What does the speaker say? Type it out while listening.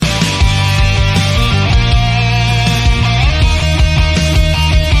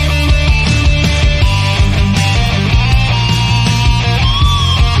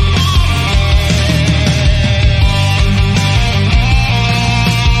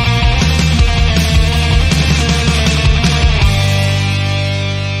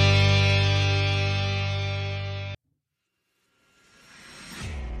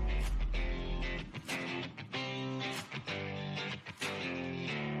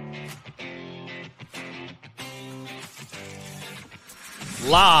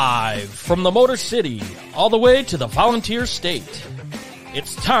Live from the Motor City, all the way to the Volunteer State,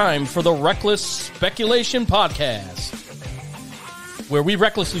 it's time for the Reckless Speculation Podcast, where we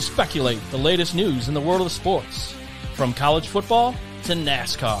recklessly speculate the latest news in the world of sports. From college football to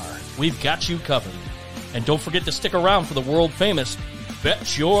NASCAR, we've got you covered. And don't forget to stick around for the world-famous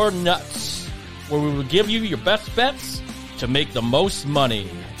Bet Your Nuts, where we will give you your best bets to make the most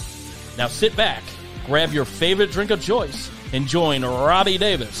money. Now sit back, grab your favorite drink of choice, and join Robbie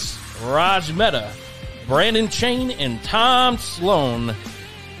Davis, Raj Mehta, Brandon Chain, and Tom Sloan.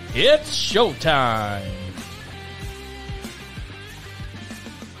 It's showtime.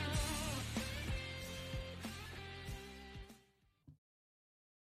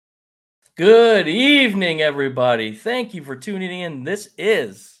 Good evening, everybody. Thank you for tuning in. This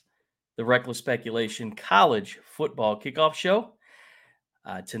is the Reckless Speculation College Football Kickoff Show.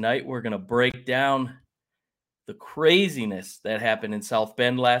 Tonight, we're going to break down the craziness that happened in South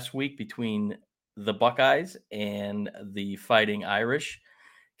Bend last week between the Buckeyes and the Fighting Irish.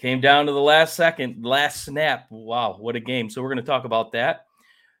 Came down to the last second, last snap. Wow, what a game. So we're going to talk about that.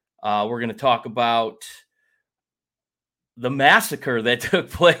 We're going to talk about the massacre that took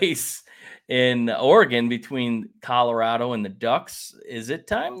place in Oregon between Colorado and the Ducks. Is it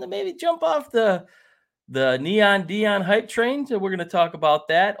time to maybe jump off the Neon Deion hype train? So we're going to talk about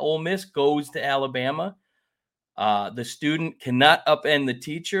that. Ole Miss goes to Alabama. The student cannot upend the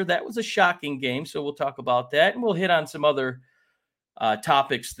teacher. That was a shocking game, so we'll talk about that. And we'll hit on some other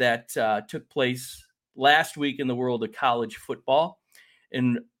topics that took place last week in the world of college football.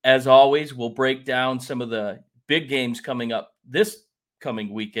 And as always, we'll break down some of the big games coming up this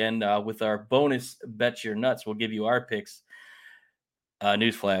coming weekend with our bonus Bet Your Nuts. We'll give you our picks.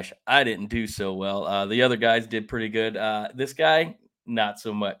 Newsflash, I didn't do so well. The other guys did pretty good. This guy, not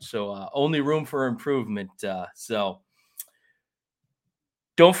so much. So only room for improvement. So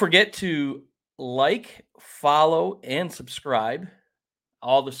don't forget to like, follow, and subscribe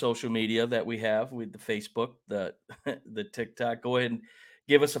all the social media that we have with the Facebook, the TikTok. Go ahead and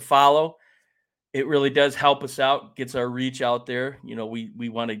give us a follow. It really does help us out, gets our reach out there. You know, we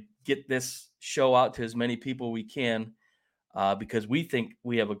want to get this show out to as many people we can because we think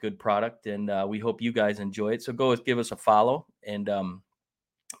we have a good product, and we hope you guys enjoy it. So go give us a follow, and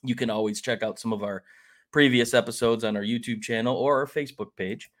you can always check out some of our previous episodes on our YouTube channel or our Facebook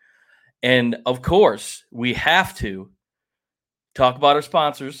page. And, of course, we have to talk about our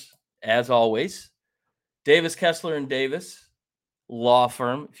sponsors, as always. Davis, Kessler, and Davis Law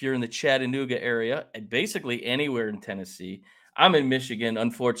Firm, if you're in the Chattanooga area, and basically anywhere in Tennessee. I'm in Michigan,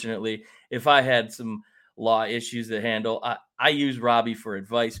 unfortunately. If I had some law issues to handle, I use Robbie for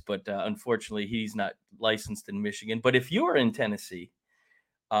advice, but unfortunately, he's not licensed in Michigan. But if you are in Tennessee,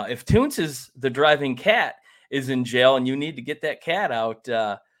 if Toonces, the driving cat, is in jail and you need to get that cat out,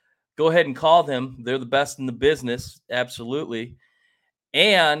 go ahead and call them. They're the best in the business, absolutely.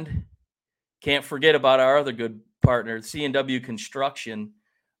 And can't forget about our other good partner, C&W Construction,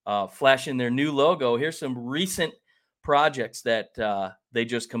 flashing their new logo. Here's some recent projects that they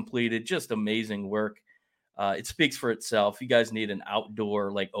just completed. Just amazing work. It speaks for itself. You guys need an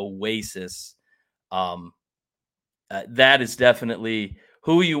outdoor like oasis. That is definitely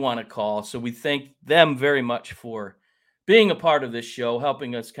who you want to call. So we thank them very much for being a part of this show,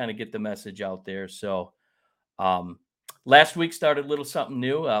 helping us kind of get the message out there. So last week started a little something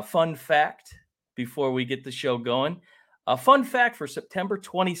new. Fun fact before we get the show going. A fun fact for September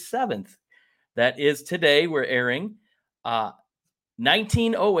 27th. That is today. We're airing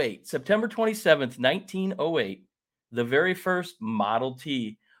 1908, September 27th, 1908. The very first Model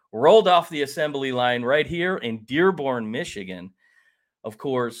T rolled off the assembly line right here in Dearborn, Michigan. Of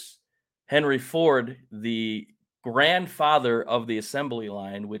course, Henry Ford, the grandfather of the assembly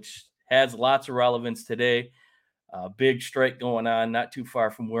line, which has lots of relevance today. Big strike going on not too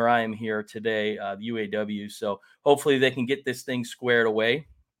far from where I am here today, the UAW. So hopefully they can get this thing squared away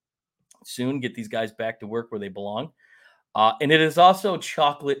soon, get these guys back to work where they belong. And it is also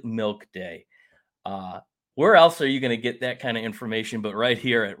Chocolate Milk Day. Where else are you going to get that kind of information but right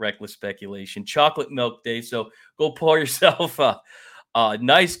here at Reckless Speculation? Chocolate Milk Day. So go pour yourself a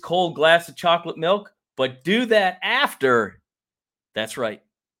nice cold glass of chocolate milk, but do that after. That's right.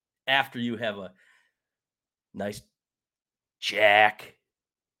 After you have a nice Jack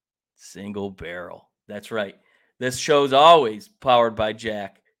single barrel. That's right. This show's always powered by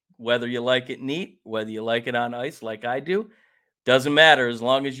Jack. Whether you like it neat, whether you like it on ice like I do, doesn't matter. As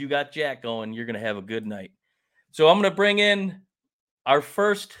long as you got Jack going, you're going to have a good night. So I'm going to bring in our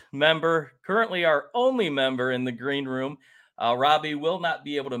first member, currently our only member in the green room. Robbie will not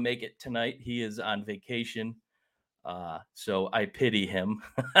be able to make it tonight. He is on vacation. So I pity him.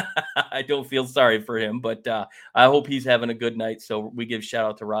 I don't feel sorry for him, but I hope he's having a good night. So we give shout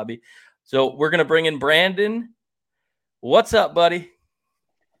out to Robbie. So we're gonna bring in Brandon. What's up, buddy?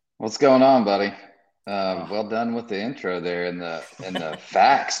 What's going on, buddy? Uh, Well done with the intro there and the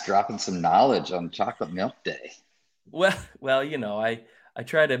facts, dropping some knowledge on Chocolate Milk Day. well, I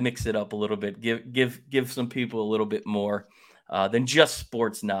try to mix it up a little bit, give some people a little bit more than just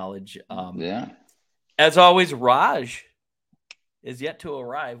sports knowledge. Yeah. As always, Raj is yet to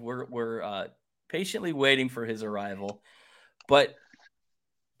arrive. We're patiently waiting for his arrival, but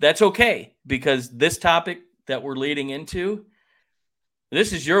that's okay because this topic that we're leading into,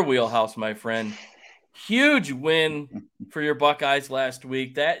 this is your wheelhouse, my friend. Huge win for your Buckeyes last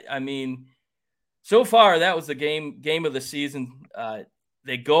week. So far that was the game of the season.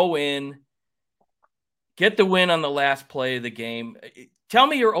 They go in, get the win on the last play of the game. Tell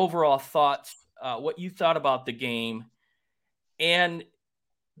me your overall thoughts, what you thought about the game, and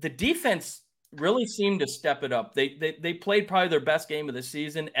the defense really seemed to step it up. They played probably their best game of the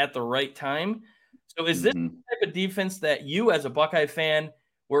season at the right time. So is this hmm the type of defense that you as a Buckeye fan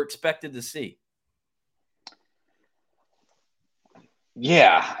were expected to see?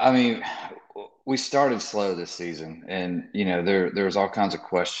 Yeah. I mean, we started slow this season, and there was all kinds of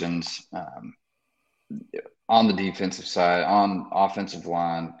questions on the defensive side, on offensive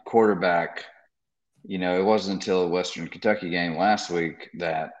line, quarterback. It wasn't until the Western Kentucky game last week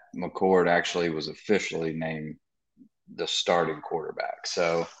that McCord actually was officially named the starting quarterback.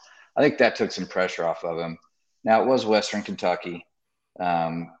 So I think that took some pressure off of him. Now it was Western Kentucky.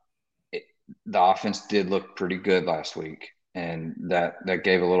 Um, it, the offense did look pretty good last week, and that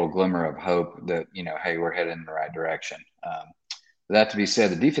gave a little glimmer of hope that hey, we're heading in the right direction. That to be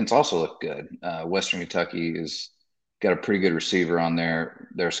said, the defense also looked good. Western Kentucky is got a pretty good receiver on their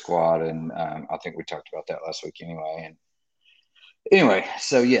squad, and I think we talked about that last week anyway. And anyway,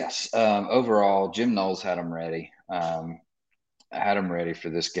 so yes, overall, Jim Knowles had them ready. Had them ready for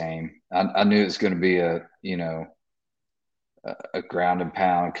this game. I knew it was going to be a ground and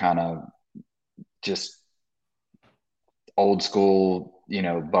pound kind of just old school,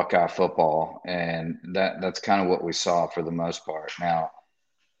 Buckeye football, and that's kind of what we saw for the most part. Now,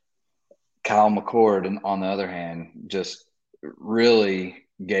 Kyle McCord, on the other hand, just really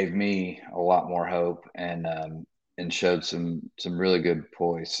gave me a lot more hope and showed some really good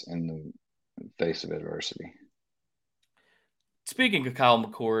poise in the face of adversity. Speaking of Kyle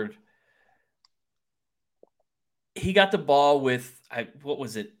McCord, he got the ball with what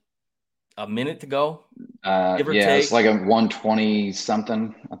was it, a minute to go, give or Yeah, it's take. like a 120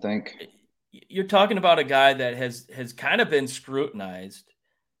 something, I think. You're talking about a guy that has kind of been scrutinized.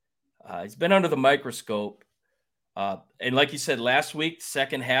 He's been under the microscope. And like you said, last week,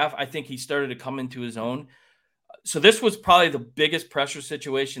 second half, I think he started to come into his own. So this was probably the biggest pressure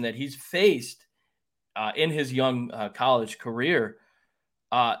situation that he's faced in his young college career.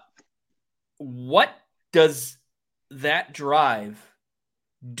 Uh, what does that drive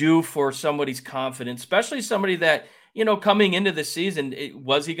do for somebody's confidence, especially somebody that, coming into the season,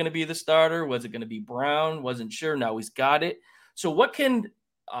 was he going to be the starter? Was it going to be Brown? Wasn't sure. Now he's got it. So what can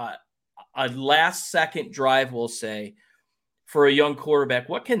uh, a last second drive, we'll say, for a young quarterback,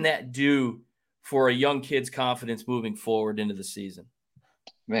 what can that do for a young kid's confidence moving forward into the season?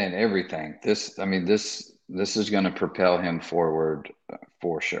 Man, everything. I mean, this is going to propel him forward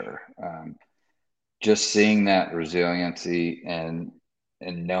for sure. Just seeing that resiliency and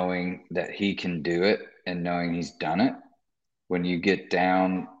knowing that he can do it and knowing he's done it. When you get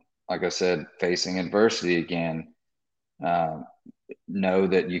down, like I said, facing adversity again, uh, know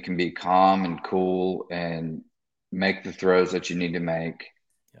that you can be calm and cool and make the throws that you need to make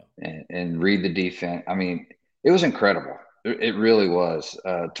Yeah. and read the defense. I mean, it was incredible. It really was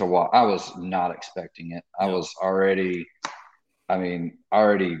to watch. I was not expecting it. I No. was already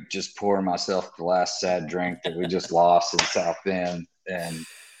just pouring myself the last sad drink that we just lost in South Bend, and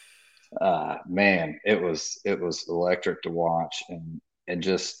man, it was electric to watch, and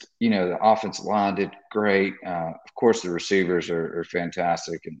just the offensive line did great. Of course, the receivers are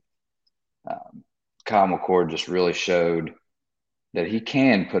fantastic, and um, Kyle McCord just really showed that he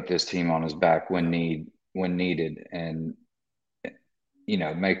can put this team on his back Yeah. when needed, and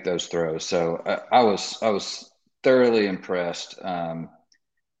make those throws. So I was thoroughly impressed.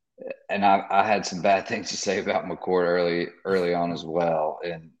 And I had some bad things to say about McCord early on as well,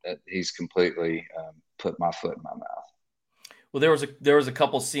 and he's completely put my foot in my mouth. Well, there was a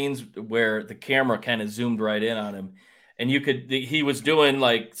couple scenes where the camera kind of zoomed right in on him, and he was doing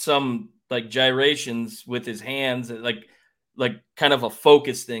like some like gyrations with his hands, like kind of a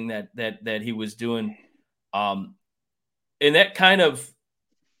focus thing that he was doing. and that kind of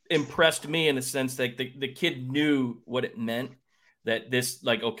impressed me in a sense that the kid knew what it meant, that this,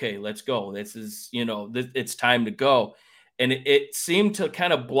 like, okay, let's go. This is, it's time to go. And it seemed to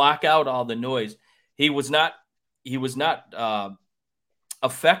kind of block out all the noise. He was not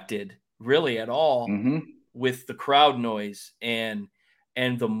affected really at all Mm-hmm. with the crowd noise and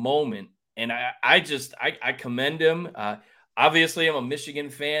the moment. And I commend him. Obviously, I'm a Michigan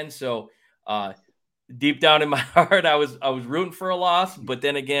fan, so deep down in my heart, I was rooting for a loss. But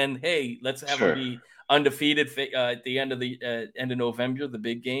then again, hey, let's have them Sure. be undefeated at the end of November, the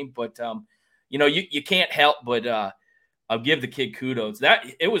big game. But you can't help but I'll give the kid kudos. That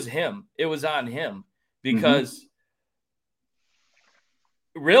it was him. It was on him Mm-hmm. because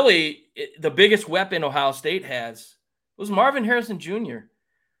really the biggest weapon Ohio State has was Marvin Harrison Jr.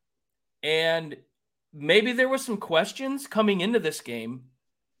 And maybe there were some questions coming into this game.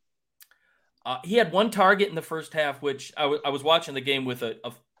 He had one target in the first half, which I was watching the game with a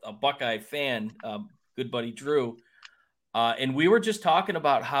Buckeye fan, good buddy Drew, and we were just talking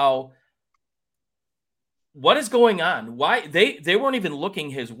about what is going on. Why they weren't even looking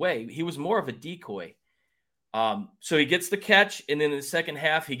his way. He was more of a decoy. So he gets the catch, and then in the second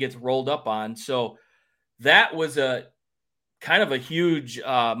half he gets rolled up on. So that was a kind of a huge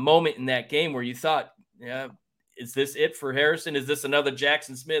moment in that game where you thought, yeah, is this it for Harrison? Is this another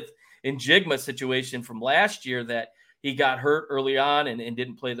Jackson Smith and Jigma situation from last year that he got hurt early on and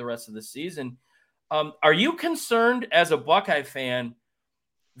didn't play the rest of the season? Are you concerned as a Buckeye fan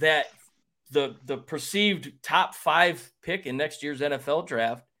that the perceived top 5 pick in next year's NFL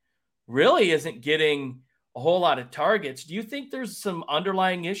draft really isn't getting a whole lot of targets? Do you think there's some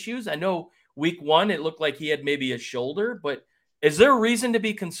underlying issues? I know week 1 it looked like he had maybe a shoulder, but is there a reason to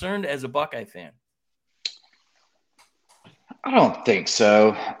be concerned as a Buckeye fan? I don't think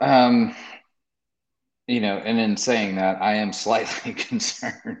so. And in saying that, I am slightly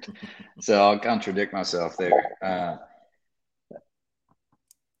concerned. So I'll contradict myself there.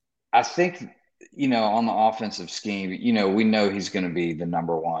 I think, on the offensive scheme, we know he's going to be the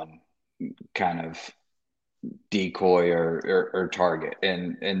number one kind of decoy or target,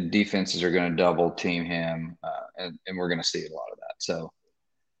 and defenses are going to double team him, and we're going to see a lot of that. So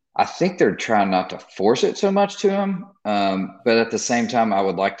I think they're trying not to force it so much to him, but at the same time, I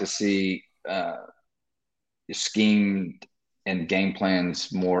would like to see schemed and game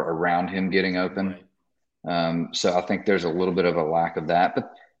plans more around him getting open. Right. So I think there's a little bit of a lack of that,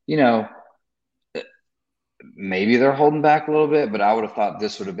 but maybe they're holding back a little bit, but I would have thought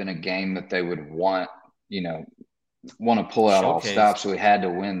this would have been a game that they would want to pull out all Showcase. stops. So we had to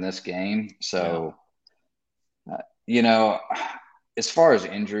win this game. Yeah. So, you know, as far as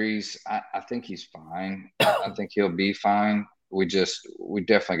injuries, I think he's fine. I think he'll be fine. We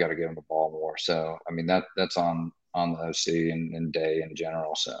definitely got to get him the ball more. So, I mean, that's on the OC and Day in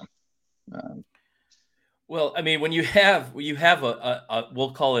general. So, um, Well, I mean, when you have a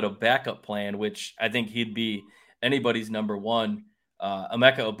we'll call it a backup plan, which I think he'd be anybody's number one,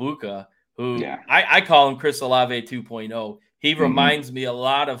 Emeka Ibuka, who yeah. I call him Chris Olave 2.0. He Mm-hmm. reminds me a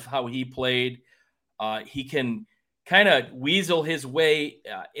lot of how he played. He can kind of weasel his way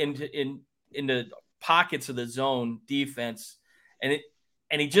into pockets of the zone defense, and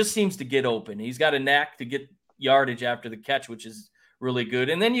he just seems to get open. He's got a knack to get yardage after the catch, which is really good.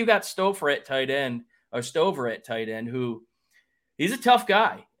 And then you got Stover at tight end, who he's a tough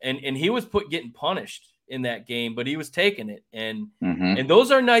guy, and he was getting punished in that game, but he was taking it, and Mm-hmm.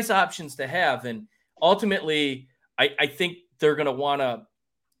 those are nice options to have. And ultimately, I think they're going to want to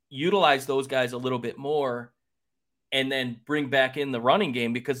utilize those guys a little bit more, and then bring back in the running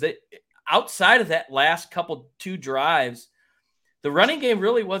game, because outside of that last two drives, the running game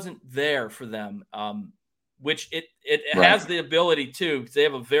really wasn't there for them. Which it Right. has the ability to, because they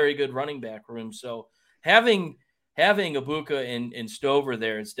have a very good running back room. So having Ibuka and Stover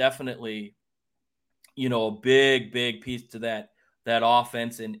there is definitely, a big piece to that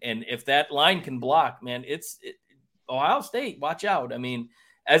offense. And if that line can block, man, Ohio State, watch out. I mean,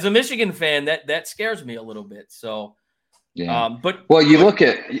 as a Michigan fan, that scares me a little bit. So, Yeah. but Well, you go look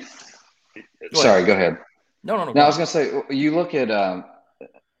at. Sorry, go ahead. No, No, go I was ahead. going to say, you look at,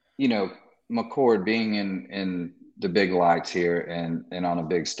 McCord being in the big lights here and on a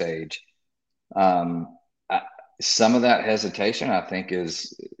big stage. Um, I, some of that hesitation, I think,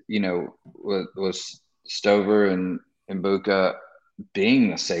 is, was Stover and Buka being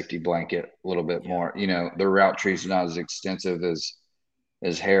the safety blanket a little bit Yeah. more. The route tree's not as extensive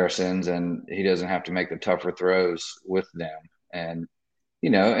as Harrison's, and he doesn't have to make the tougher throws with them. And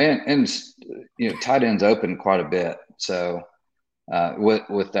tight ends open quite a bit. So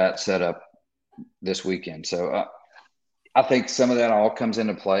with that setup this weekend, so I think some of that all comes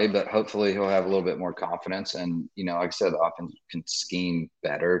into play, but hopefully he'll have a little bit more confidence. And, like I said, the offense can scheme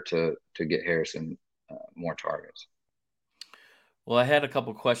better to get Harrison more targets. Well, I had a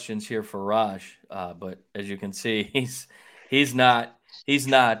couple questions here for Raj, but as you can see, he's not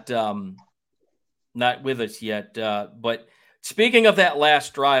with us yet. But speaking of that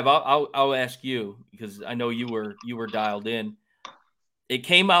last drive, I'll ask you because I know you were dialed in. It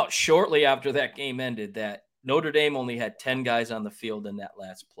came out shortly after that game ended that Notre Dame only had 10 guys on the field in that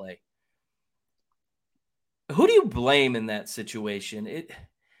last play. Who do you blame in that situation?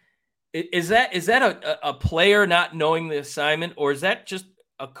 Is that a player not knowing the assignment, or is that just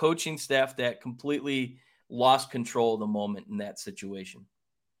a coaching staff that completely lost control of the moment in that situation?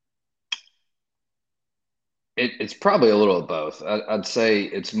 It's probably a little of both. I'd say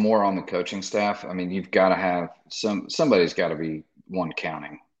it's more on the coaching staff. I mean, you've got to have somebody's got to be one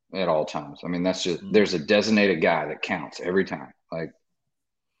counting at all times. I mean, that's just there's a designated guy that counts every time. Like,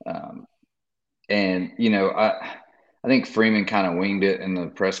 and I think Freeman kind of winged it in the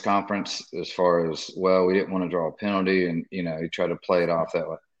press conference as far as, well, we didn't want to draw a penalty, and he tried to play it off that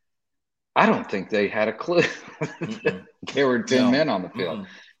way. I don't think they had a clue there were 10 men on the field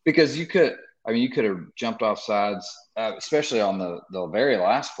because you could have jumped off sides, especially on the very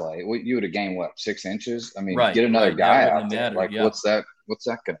last play. You would have gained 6 inches. I mean, get another guy out there. Like, what's that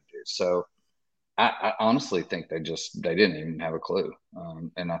going to do? So I honestly think they didn't even have a clue.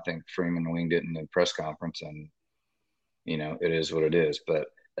 And I think Freeman winged it in the press conference, and it is what it is. But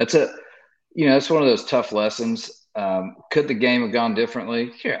that's it's one of those tough lessons. Could the game have gone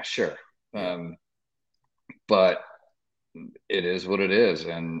differently? Yeah, sure. But it is what it is.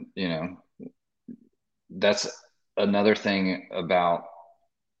 And, that's another thing about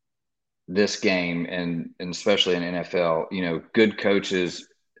this game and especially in NFL, good coaches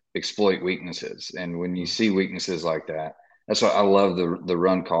exploit weaknesses. And when you see weaknesses like that, that's why I love the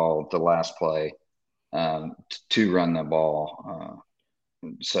run call, the last play, to run the ball.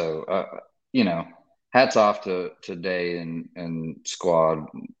 So, hats off to Day and squad,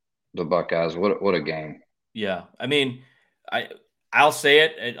 the Buckeyes. What a game. Yeah. I mean, I'll say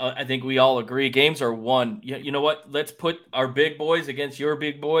it. I think we all agree. Games are won. You know what? Let's put our big boys against your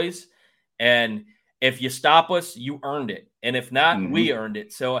big boys. And if you stop us, you earned it. And if not, we earned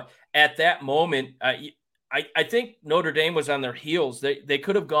it. So at that moment, I think Notre Dame was on their heels. They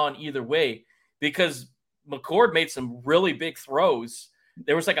could have gone either way because McCord made some really big throws.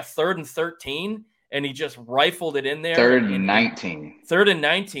 There was like a 3rd and 13, and he just rifled it in there. 3rd and 19. 3rd and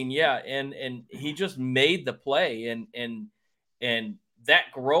 19, yeah. And he just made the play and that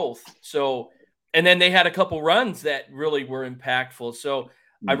growth. So, and then they had a couple runs that really were impactful. So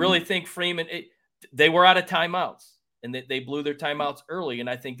I really think Freeman, they were out of timeouts, and they blew their timeouts early. And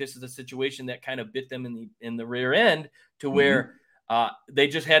I think this is a situation that kind of bit them in the rear end to where they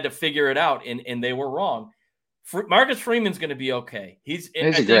just had to figure it out, and they were wrong. Marcus Freeman's going to be okay. He's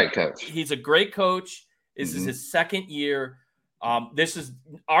a great coach. He's a great coach. This is his 2nd year. This is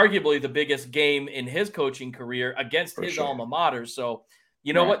arguably the biggest game in his coaching career against his alma mater. So,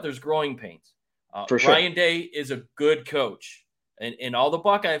 you know what? There's growing pains. Ryan Day is a good coach. And all the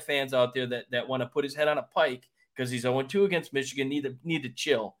Buckeye fans out there that want to put his head on a pike because he's 0-2 against Michigan need to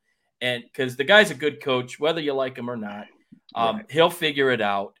chill. And because the guy's a good coach, whether you like him or not, he'll figure it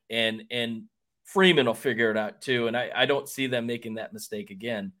out. And Freeman will figure it out too. And I don't see them making that mistake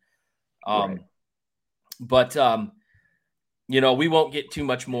again. But we won't get too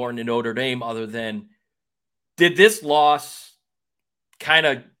much more into Notre Dame other than, did this loss kind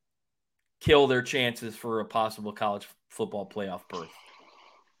of kill their chances for a possible college football playoff berth?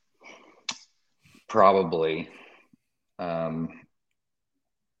 Probably.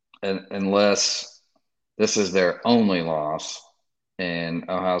 Unless this is their only loss and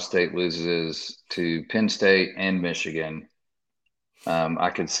Ohio State loses to Penn State and Michigan,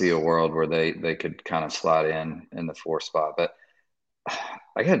 I could see a world where they could kind of slide in the 4th spot. But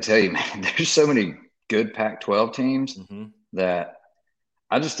I got to tell you, man, there's so many good Pac-12 teams that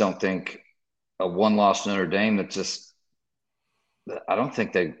I just don't think a one-loss Notre Dame I don't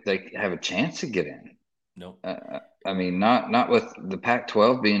think they have a chance to get in. No. I mean, not with the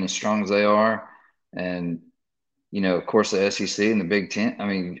Pac-12 being as strong as they are, and of course the SEC and the Big Ten. I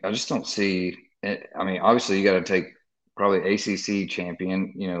mean, I just don't see it. I mean, obviously you got to take probably ACC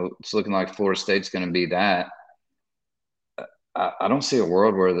champion. It's looking like Florida State's going to be that. I don't see a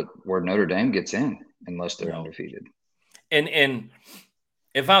world where Notre Dame gets in unless they're undefeated. And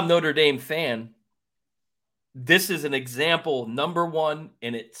if I'm Notre Dame fan, this is an example, number one,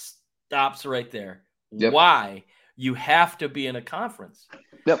 and it stops right there. Yep. Why you have to be in a conference.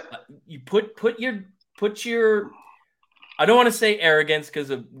 Yep. You put your I don't want to say arrogance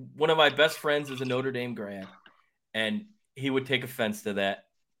because one of my best friends is a Notre Dame grad, and he would take offense to that.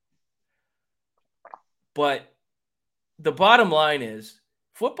 But the bottom line is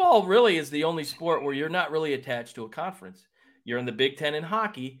football really is the only sport where you're not really attached to a conference. You're in the Big Ten in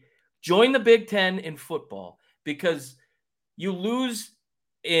hockey. Join the Big Ten in football because you lose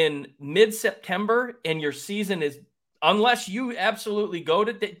in mid-September and your season is, unless you absolutely go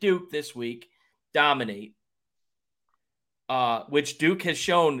to Duke this week, dominate, which Duke has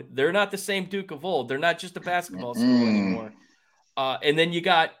shown they're not the same Duke of old. They're not just a basketball school anymore. And then you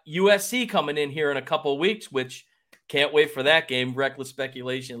got USC coming in here in a couple of weeks, which can't wait for that game. Reckless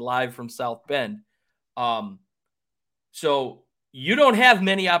Speculation live from South Bend. So you don't have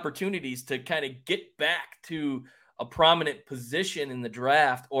many opportunities to kind of get back to a prominent position in the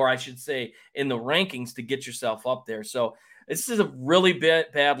draft, or I should say in the rankings, to get yourself up there. So this is a really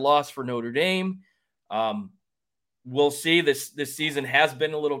bad loss for Notre Dame. We'll see. This season has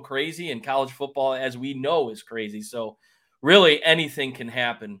been a little crazy, and college football, as we know, is crazy. So really anything can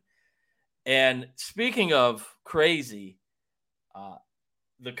happen. And speaking of crazy,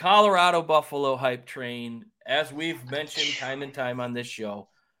 the Colorado Buffalo hype train, as we've mentioned time and time on this show,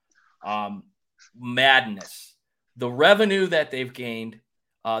 madness. The revenue that they've gained,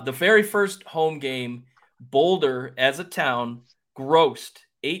 the very first home game, Boulder as a town grossed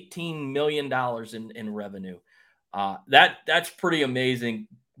 $18 million in revenue. That's pretty amazing.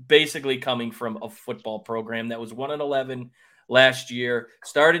 Basically coming from a football program that was 1-11 last year,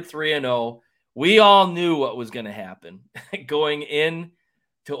 started 3-0. We all knew what was going to happen going in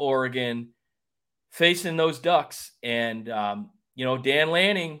to Oregon, facing those Ducks. And, Dan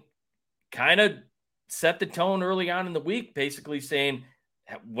Lanning kind of set the tone early on in the week, basically saying,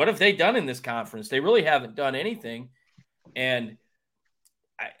 what have they done in this conference? They really haven't done anything. And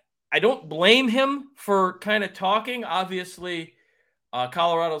I don't blame him for kind of talking. Obviously,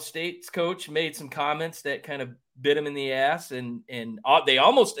 Colorado State's coach made some comments that kind of bit him in the ass, and they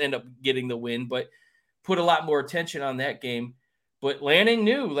almost end up getting the win, but put a lot more attention on that game. But Lanning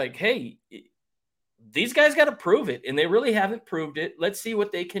knew, like, hey, these guys got to prove it, and they really haven't proved it. Let's see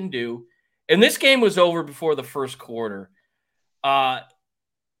what they can do. And this game was over before the first quarter.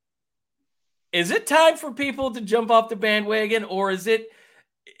 Is it time for people to jump off the bandwagon, or is it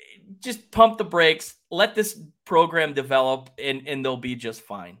just pump the brakes, let this program develop, and they'll be just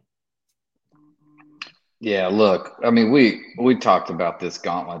fine? Yeah, look, I mean, we talked about this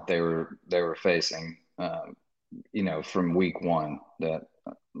gauntlet they were facing, from week one. That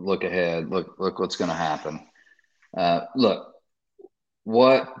look ahead, look what's going to happen. Look,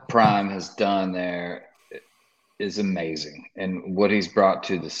 what Prime has done there is amazing, and what he's brought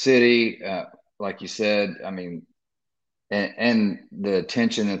to the city, like you said, I mean, and the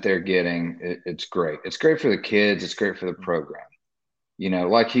attention that they're getting, it's great. It's great for the kids. It's great for the program.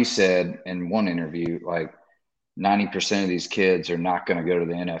 Like he said in one interview, like 90% of these kids are not going to go to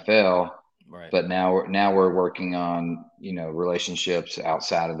the NFL. Right. But now we're working on, relationships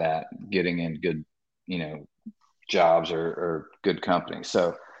outside of that, getting in good, jobs or good companies.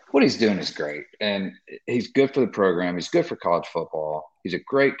 So what he's doing is great. And he's good for the program. He's good for college football. He's a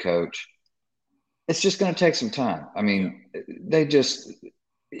great coach. It's just going to take some time. I mean, they just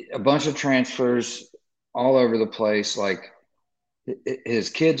a bunch of transfers all over the place. Like, his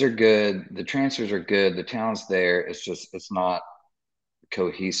kids are good. The transfers are good. The talent's there. It's not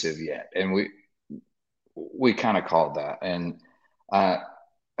cohesive yet. And we kind of called that. And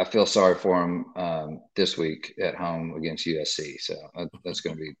I feel sorry for him this week at home against USC. So it's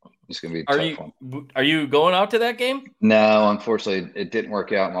going to be a tough one. Are you going out to that game? No, unfortunately, it didn't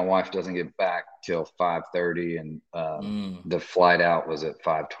work out. My wife doesn't get back till 5:30, and the flight out was at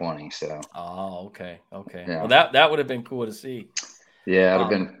 5:20. So. Oh, okay. Yeah. Well, that would have been cool to see. Yeah,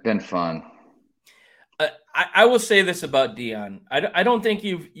 it'd have been fun. I will say this about Deion. I don't think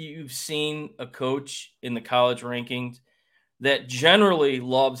you've seen a coach in the college rankings that generally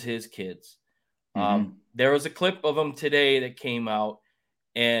loves his kids. There was a clip of him today that came out,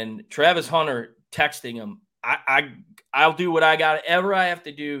 and Travis Hunter texting him, I'll do whatever I have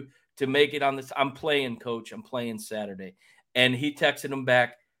to do to make it on this. I'm playing, coach. I'm playing Saturday. And he texted him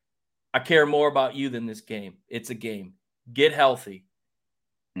back, I care more about you than this game. It's a game. Get healthy,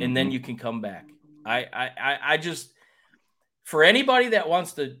 and then you can come back. I just, for anybody that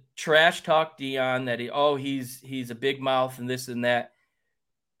wants to trash talk Deion, that he's a big mouth and this and that,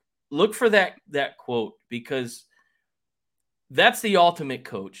 look for that quote, because that's the ultimate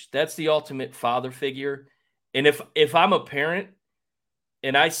coach. That's the ultimate father figure. And if I'm a parent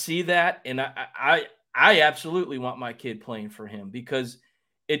and I see that, and I absolutely want my kid playing for him, because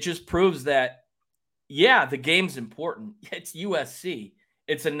it just proves that, yeah, the game's important. It's USC.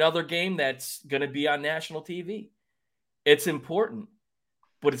 It's another game that's going to be on national TV. It's important,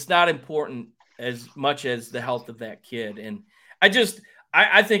 but it's not important as much as the health of that kid. And I just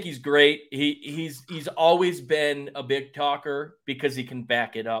I think he's great. He's always been a big talker because he can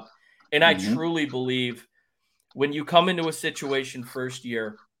back it up. And I Mm-hmm. truly believe when you come into a situation first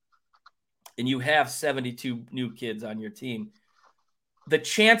year and you have 72 new kids on your team, the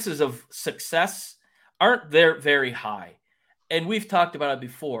chances of success aren't there very high. And we've talked about it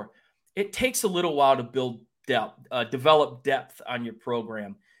before. It takes a little while to build depth, develop depth on your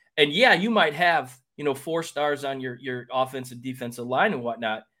program. And yeah, you might have, 4 stars on your offensive defensive line and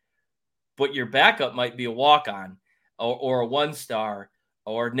whatnot, but your backup might be a walk-on or a 1 star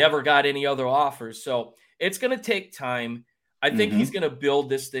or never got any other offers. So it's going to take time. I think he's Mm-hmm. going to build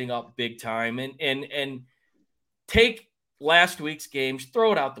this thing up big time and take last week's games,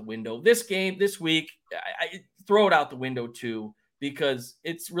 throw it out the window. This week, I throw it out the window too, because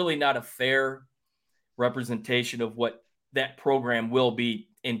it's really not a fair representation of what that program will be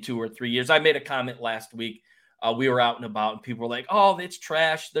in 2 or 3 years. I made a comment last week. We were out and about, and people were like, "Oh, it's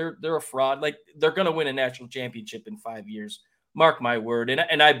trash. They're a fraud. Like they're going to win a national championship in 5 years. Mark my word."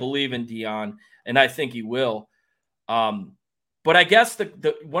 And I believe in Dion, and I think he will. Um, but I guess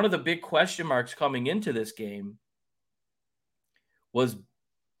the one of the big question marks coming into this game was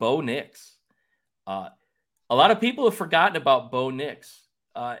Bo Nix. Uh, a lot of people have forgotten about Bo Nix.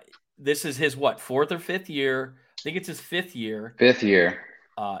 This is his fourth or fifth year. I think it's his fifth year. Fifth year.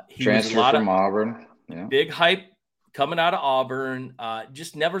 He was a Transfer lot of from Auburn. Yeah. big hype coming out of Auburn.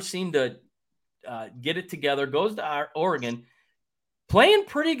 Just never seemed to get it together. Goes to Oregon, playing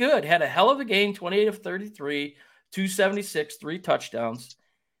pretty good. Had a hell of a game, 28 of 33, 276, 3 touchdowns.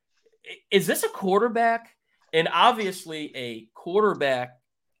 Is this a quarterback? And obviously a quarterback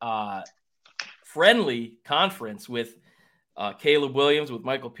friendly conference with Caleb Williams, with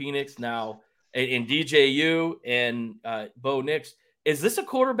Michael Penix now, and DJU and Bo Nix. Is this a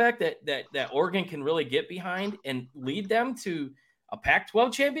quarterback that Oregon can really get behind and lead them to a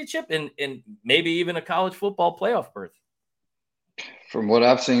Pac-12 championship and maybe even a college football playoff berth? From what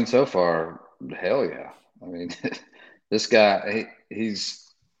I've seen so far, hell yeah. I mean, this guy,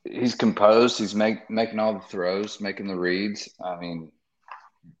 he's composed. He's making all the throws, making the reads. I mean,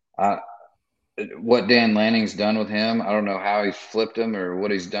 I what Dan Lanning's done with him, I don't know how he's flipped him or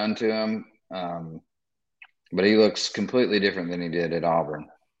what he's done to him, but he looks completely different than he did at Auburn,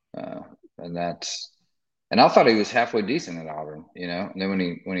 uh, and that's. And I thought he was halfway decent at Auburn, And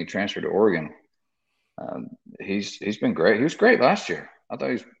then when he transferred to Oregon, um, he's been great. He was great last year. I thought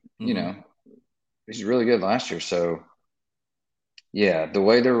you Mm-hmm. know, he's really good last year. So yeah, the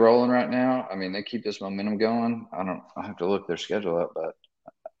way they're rolling right now, I mean, they keep this momentum going. I have to look their schedule up, but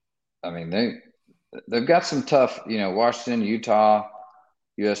I mean, they've got some tough, Washington, Utah,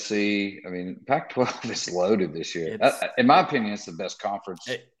 USC. I mean, Pac-12 is loaded this year. It's In my opinion, it's the best conference,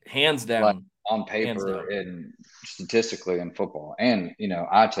 hands like down, on hands paper down. and statistically in football, and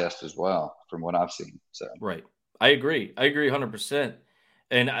eye test as well from what I've seen. So Right. I agree. I agree 100%.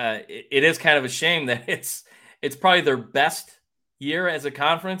 And it is kind of a shame that it's probably their best year as a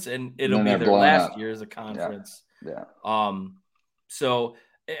conference, and and it'll then be they're their blowing last up. year as a Yeah, conference. yeah. Um, so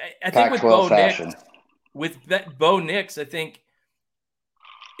I think with Pac-12 Bo Nix, fashion. I think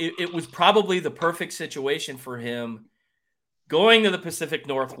it was probably the perfect situation for him going to the Pacific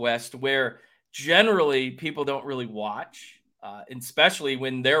Northwest, where generally people don't really watch, and especially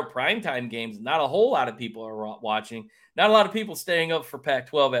when they're primetime games. Not a whole lot of people are watching. Not a lot of people staying up for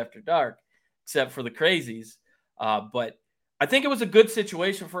Pac-12 after dark, except for the crazies. But I think it was a good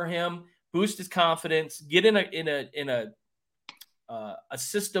situation for him. Boost his confidence. Get in a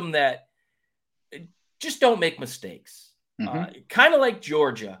system that just don't make mistakes. Mm-hmm. Kind of like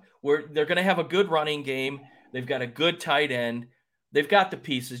Georgia, where they're going to have a good running game. They've got a good tight end. They've got the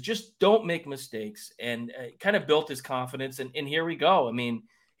pieces. Just don't make mistakes, and kind of built his confidence. And here we go. I mean,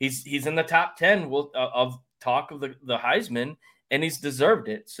 he's in the top 10 of talk of the Heisman, and he's deserved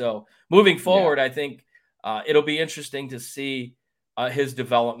it. So moving Yeah. forward, I think it'll be interesting to see his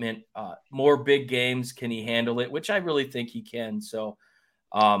development. More big games, can he handle it? Which I really think he can. So,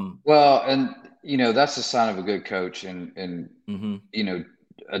 Well, and that's a sign of a good coach, and mm-hmm, you know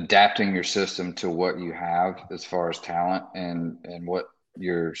adapting your system to what you have as far as talent and what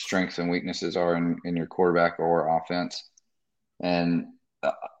your strengths and weaknesses are in your quarterback or offense. And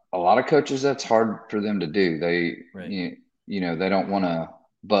a lot of coaches, that's hard for them to do. They right. they don't want to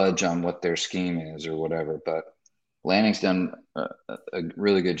budge on what their scheme is or whatever. But Lanning's done a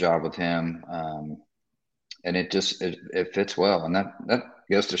really good job with him, and it fits well. And that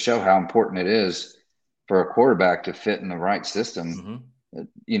goes to show how important it is for a quarterback to fit in the right system,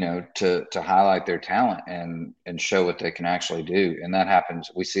 Mm-hmm. to highlight their talent and show what they can actually do. And that happens.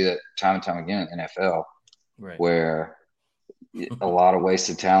 We see that time and time again in NFL, Right. where a lot of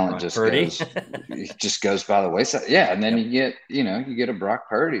wasted talent Brock Purdy. just goes by the wayside. Yeah. And then Yep. you get a Brock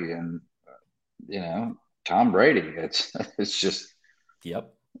Purdy and, Tom Brady. It's just,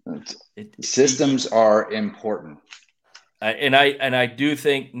 Yep. systems are important. And I do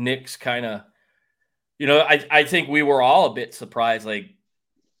think Nick's kind of, I think we were all a bit surprised, like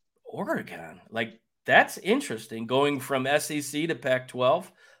Oregon, like that's interesting going from SEC to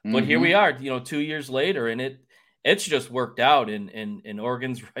Pac-12, but here we Mm-hmm. are, 2 years later, and it's just worked out, and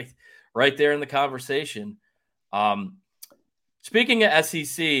Oregon's right there in the conversation. Um, Speaking of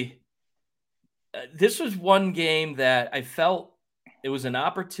SEC, this was one game that I felt it was an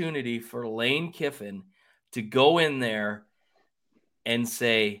opportunity for Lane Kiffin to go in there and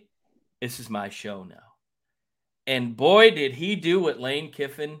say, "This is my show now." And boy, did he do what Lane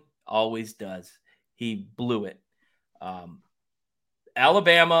Kiffin always does. He blew it. Um,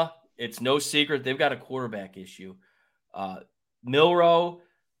 Alabama, it's no secret they've got a quarterback issue. Milroe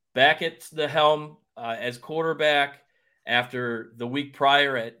back at the helm as quarterback after the week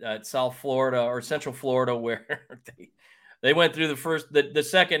prior at South Florida or Central Florida, where they went through the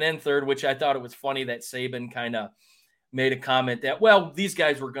second and third, which I thought it was funny that Saban kind of made a comment that, well, these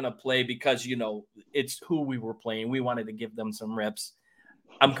guys were going to play because, it's who we were playing. We wanted to give them some reps.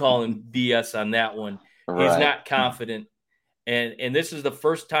 I'm calling BS on that one. He's Right. not confident. And this is the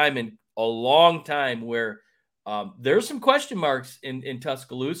first time in a long time where there's some question marks in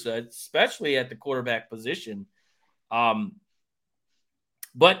Tuscaloosa, especially at the quarterback position. But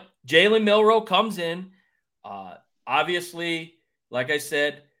Jalen Milroe comes in. Obviously, like I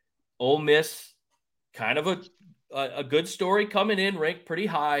said, Ole Miss, kind of a good story coming in, ranked pretty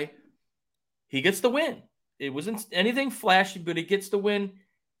high. He gets the win. It wasn't anything flashy, but he gets the win.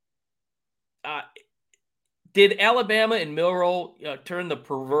 Did Alabama and Milroe turn the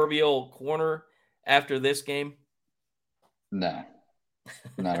proverbial corner after this game? No,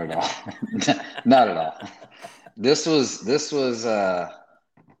 not at all. Not at all. This was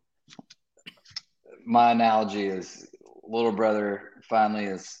my analogy is little brother finally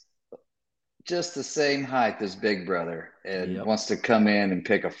is just the same height as big brother and Yep. wants to come in and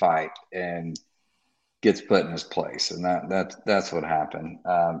pick a fight and gets put in his place. And that's what happened.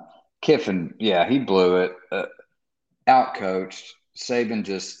 Kiffin, yeah, he blew it. Out coached. Saban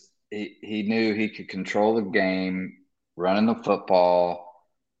he knew he could control the game, running the football,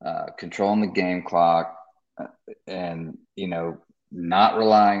 controlling the game clock, and not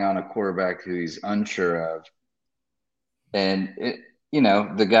relying on a quarterback who he's unsure of. And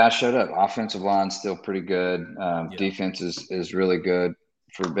the guy showed up. Offensive line's still pretty good. Yep. Defense is really good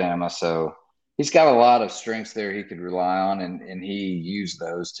for Bama. So he's got a lot of strengths there he could rely on, and he used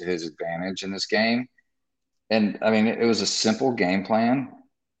those to his advantage in this game. And I mean, it was a simple game plan,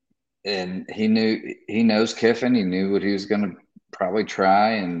 and he knows Kiffin. He knew what he was going to probably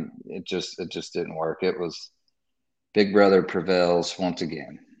try, and it just didn't work. It was Big Brother prevails once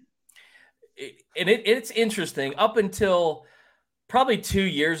again. It's interesting. Up until probably 2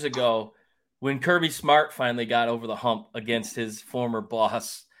 years ago, when Kirby Smart finally got over the hump against his former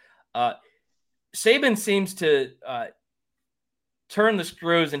boss, Saban seems to turn the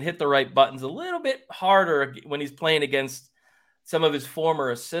screws and hit the right buttons a little bit harder when he's playing against some of his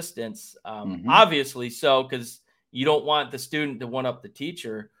former assistants. Obviously so, because you don't want the student to one up the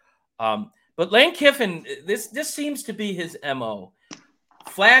teacher. But Lane Kiffin, this seems to be his MO.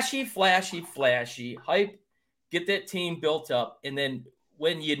 Flashy, hype, get that team built up. And then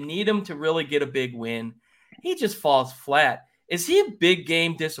when you need him to really get a big win, he just falls flat. Is he a big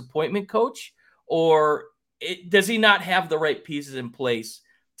game disappointment coach, or does he not have the right pieces in place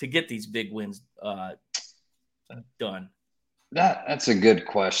to get these big wins done? That's a good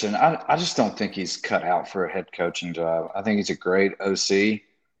question. I just don't think he's cut out for a head coaching job. I think he's a great OC.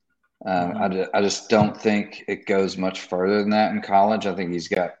 I just don't think it goes much further than that in college. I think he's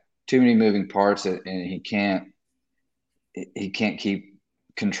got too many moving parts, and he can't keep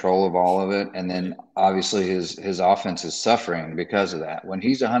control of all of it. And then obviously his offense is suffering because of that. When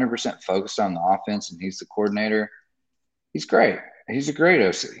he's 100% focused on the offense and he's the coordinator, he's great. He's a great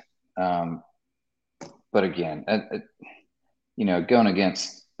OC. But again, going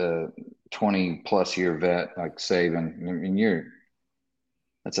against a 20+ year vet like Saban, I mean,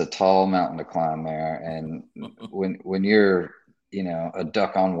 that's a tall mountain to climb there. And when you're, a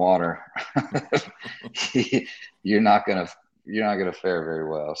duck on water, you're not gonna fare very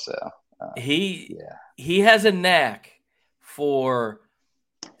well. So he has a knack for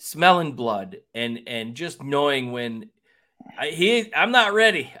smelling blood and just knowing when I'm not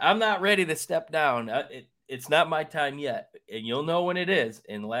ready. I'm not ready to step down. It's not my time yet, and you'll know when it is.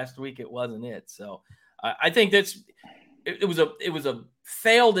 And last week it wasn't it. So I think it was a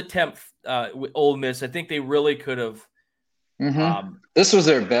failed attempt with Ole Miss. I think they really could have. This was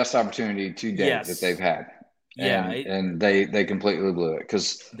their best opportunity to date Yes. that they've had. Yeah, and they completely blew it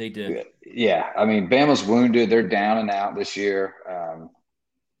because they did. Yeah, I mean, Bama's wounded; they're down and out this year.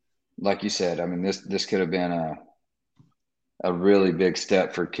 Like you said, I mean, this could have been a really big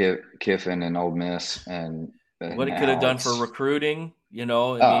step for Kiffin and Ole Miss, and What it could have now done for it's recruiting, I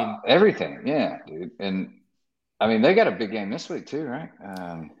mean, everything. Yeah, dude, and I mean they got a big game this week too, right?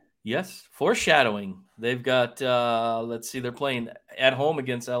 yes, foreshadowing. They've got let's see, they're playing at home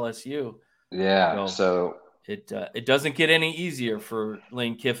against LSU. Yeah, so it doesn't get any easier for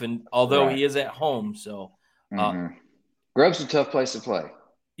Lane Kiffin, although he is at home. So, Grubb's a tough place to play.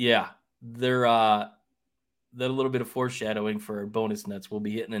 Yeah, they're a little bit of foreshadowing for our bonus nuts. We'll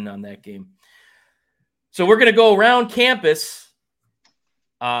be hitting in on that game. So we're going to go around campus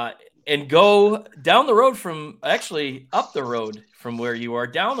and go down the road from actually up the road from where you are,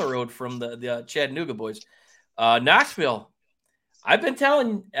 down the road from the Chattanooga boys, Knoxville. I've been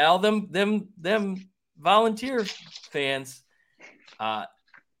telling Al them volunteer fans,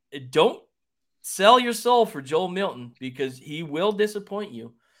 don't sell your soul for Joel Milton because he will disappoint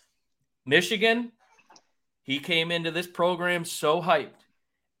you. Michigan, he came into this program so hyped,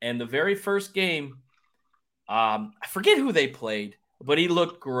 and the very first game, I forget who they played, but he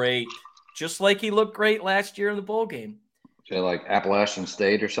looked great, just like he looked great last year in the bowl game. So like Appalachian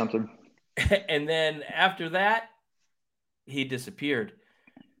State or something. And then after that, he disappeared.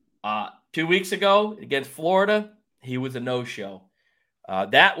 2 weeks ago against Florida, he was a no-show.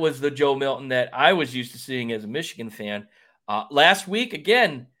 That was the Joe Milton that I was used to seeing as a Michigan fan. Last week,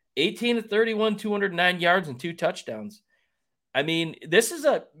 again, 18 to 31, 209 yards and 2 touchdowns. I mean, this is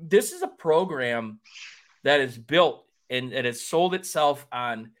a program that is built and it has sold itself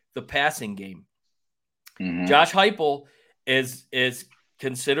on the passing game. Mm-hmm. Josh Heupel is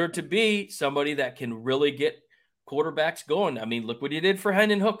considered to be somebody that can really get quarterbacks going. I mean, look what he did for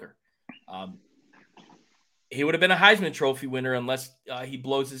Hendon Hooker. He would have been a Heisman Trophy winner unless he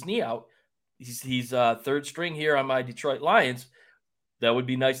blows his knee out. He's third string here on my Detroit Lions. That would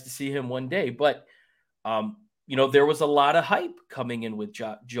be nice to see him one day. But, there was a lot of hype coming in with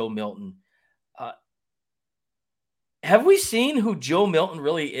Joe Milton. Have we seen who Joe Milton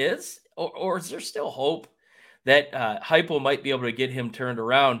really is? Or is there still hope that Heupel might be able to get him turned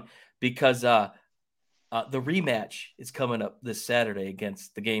around because the rematch is coming up this Saturday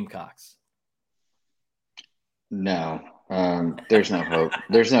against the Gamecocks? No, there's no hope.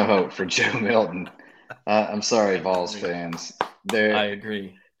 There's no hope for Joe Milton. I'm sorry, Vols fans. I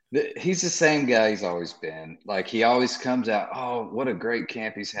agree. He's the same guy he's always been. Like, he always comes out, oh, what a great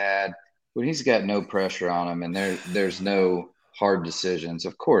camp he's had. When he's got no pressure on him and there's no hard decisions.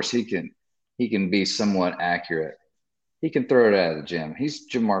 Of course, he can be somewhat accurate. He can throw it out of the gym. He's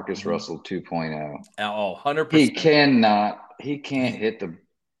Jamarcus Russell 2.0. Oh, 100%. He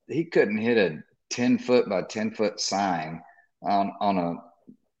couldn't hit a 10-foot by 10-foot sign on a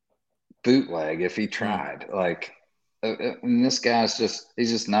bootleg if he tried. This guy's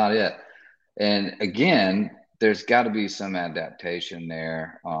he's just not it. And again, there's got to be some adaptation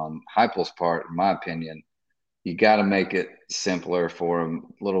there on Heupel's part, in my opinion. You got to make it simpler for him,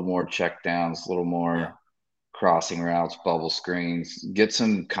 a little more checkdowns, a little more crossing routes, bubble screens, get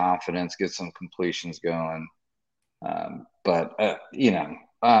some confidence, get some completions going.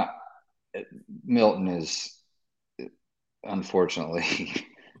 Milton is unfortunately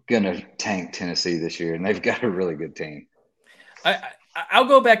going to tank Tennessee this year, and they've got a really good team. I'll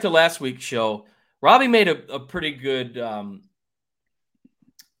go back to last week's show. Robbie made a pretty good a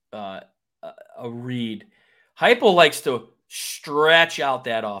read. Heupel likes to stretch out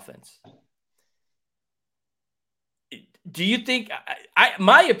that offense. Do you think,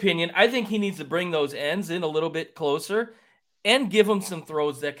 my opinion, I think he needs to bring those ends in a little bit closer and give him some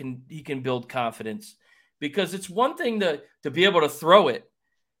throws that he can build confidence, because it's one thing to be able to throw it,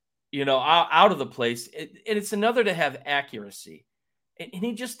 out of the place. And it's another to have accuracy. And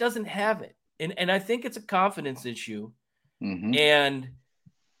he just doesn't have it. And I think it's a confidence issue. Mm-hmm. And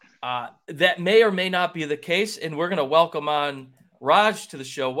that may or may not be the case. And we're going to welcome on Raj to the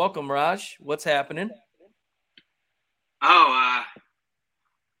show. Welcome, Raj. What's happening?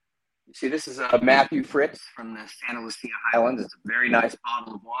 See, this is Matthew Fritz from the Santa Lucia Highlands. It's a very nice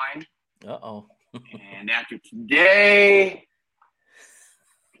bottle of wine. Uh-oh. And after today,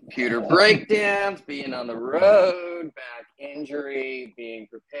 computer breakdowns, being on the road, back injury, being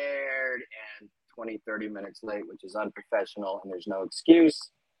prepared, and 20, 30 minutes late, which is unprofessional, and there's no excuse.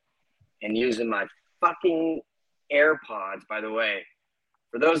 And using my fucking AirPods, by the way.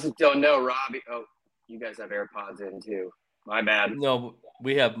 For those that don't know, Robbie, you guys have AirPods in too. My bad. No,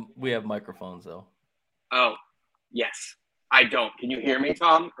 we have microphones though. Oh, yes. I don't. Can you hear me,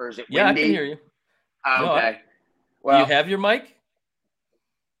 Tom? Or is it windy? Yeah, I can hear you. Okay. Do you have your mic?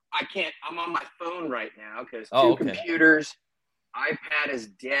 I can't. I'm on my phone right now because computers, iPad is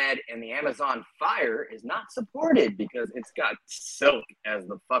dead, and the Amazon Fire is not supported because it's got Silk as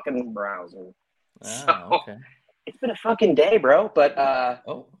the fucking browser. Okay. It's been a fucking day, bro. But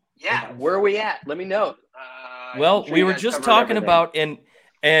yeah, where are we at? Let me know. Well, we were just talking about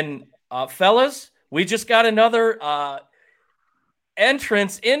and fellas, we just got another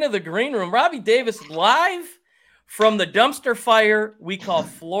entrance into the green room. Robbie Davis live from the dumpster fire we call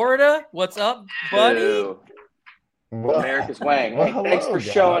Florida. What's up, buddy? America's Wang. Hey, thanks for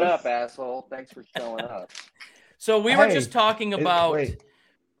showing up, asshole. Thanks for showing up. So we were just talking about.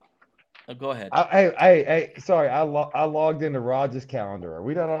 Go ahead. Sorry, I logged into Raj's calendar. Are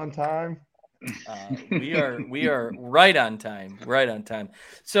we not on time? We are right on time. Right on time.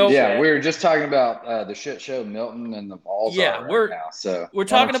 So yeah, we were just talking about the shit show Milton and the balls. Yeah, we're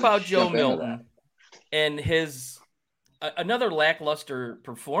talking about Joe Milton and his another lackluster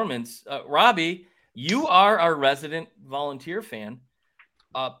performance. Robbie, you are our resident volunteer fan.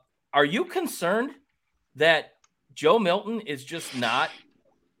 Are you concerned that Joe Milton is just not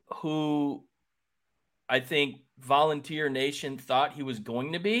who I think Volunteer Nation thought he was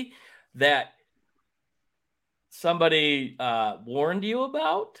going to be, that somebody warned you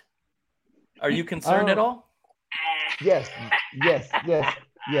about? Are you concerned at all? Yes.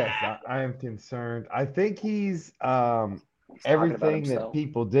 I am concerned. I think he's everything that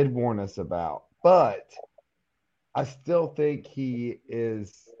people did warn us about, but I still think he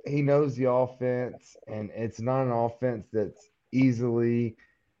knows the offense, and it's not an offense that's easily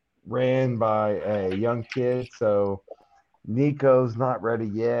ran by a young kid. So Nico's not ready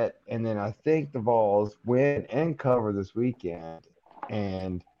yet. And then I think the Vols win and cover this weekend,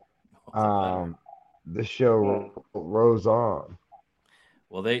 and the show rolls on.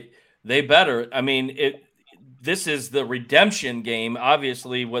 Well, they better. I mean, this is the redemption game.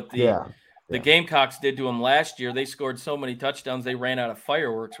 Obviously, what the Gamecocks did to them last year, they scored so many touchdowns, they ran out of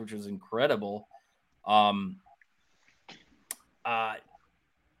fireworks, which was incredible.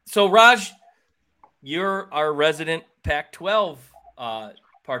 So, Raj, you're our resident Pac-12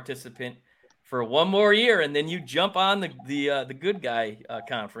 participant for one more year, and then you jump on the good guy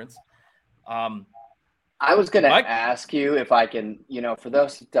conference. I was going to ask you if I can, for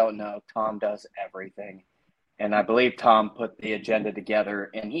those who don't know, Tom does everything. And I believe Tom put the agenda together,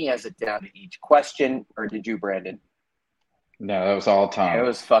 and he has it down to each question. Or did you, Brandon? No, that was all Tom. It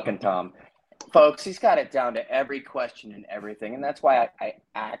was fucking Tom. Folks, he's got it down to every question and everything. And that's why I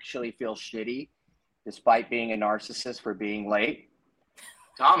actually feel shitty, despite being a narcissist, for being late.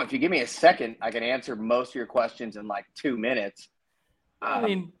 Tom, if you give me a second, I can answer most of your questions in like 2 minutes.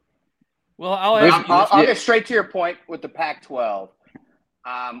 I'll get straight to your point with the Pac-12.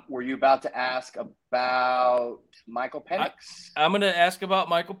 Were you about to ask about Michael Penix? I'm going to ask about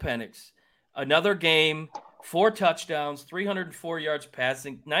Michael Penix. Another game, 4 touchdowns, 304 yards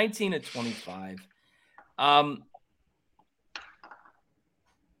passing, 19 of 25. I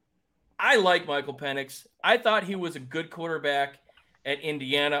like Michael Penix. I thought he was a good quarterback at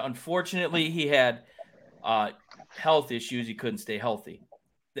Indiana. Unfortunately, he had health issues. He couldn't stay healthy.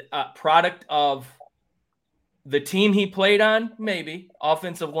 The product of the team he played on, maybe.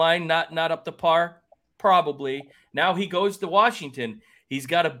 Offensive line, not up to par, probably. Now he goes to Washington. He's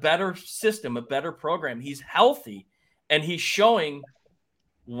got a better system, a better program. He's healthy, and he's showing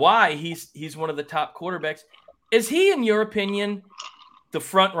why he's one of the top quarterbacks. Is he, in your opinion, the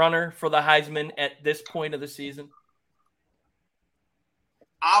front runner for the Heisman at this point of the season?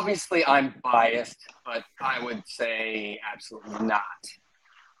 Obviously, I'm biased, but I would say absolutely not.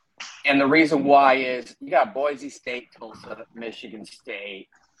 And the reason why is you got Boise State, Tulsa, Michigan State,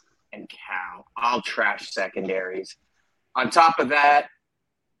 and Cal. All trash secondaries. On top of that,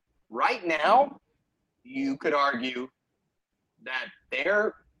 right now, you could argue that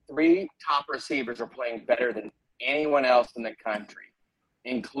their 3 top receivers are playing better than anyone else in the country,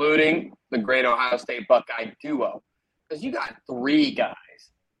 including the great Ohio State Buckeye duo. Because you got 3 guys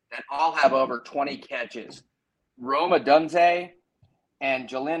that all have over 20 catches. Roma Dunze and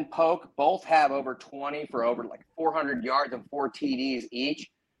Jalen Polk both have over 20 for over like 400 yards and 4 TDs each.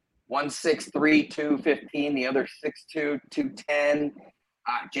 One 6'3", 215, the other 6'2", 210.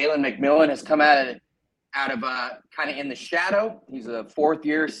 Jalen McMillan has come out of kind of in the shadow. He's a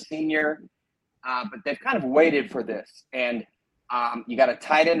fourth-year senior, but they've kind of waited for this. And you got a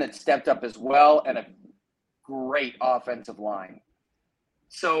tight end that stepped up as well and a great offensive line.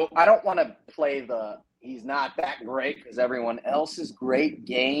 So I don't want to play he's not that great because everyone else is great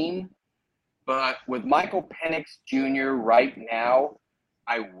game. But with Michael Penix Jr. right now,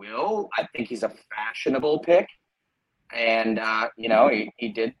 I think he's a fashionable pick. And,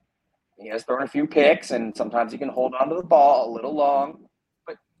 he has thrown a few picks, and sometimes he can hold on to the ball a little long.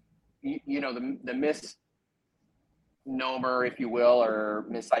 But, the misnomer, if you will, or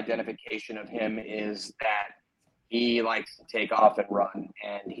misidentification of him is that he likes to take off and run,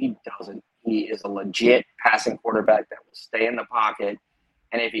 and he doesn't. He is a legit passing quarterback that will stay in the pocket.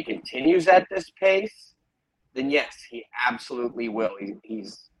 And if he continues at this pace, then yes, he absolutely will.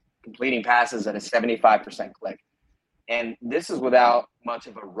 He's completing passes at a 75% click. And this is without much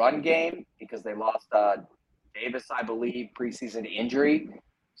of a run game because they lost Davis, I believe, preseason injury.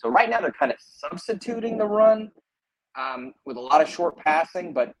 So right now they're kind of substituting the run with a lot of short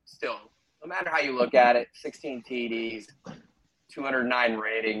passing, but still, no matter how you look at it, 16 TDs, 209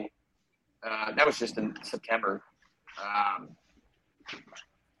 rating. That was just in September.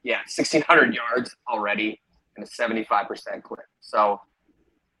 1,600 yards already and a 75% clip. So,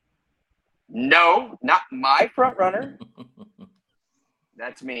 no, not my front runner.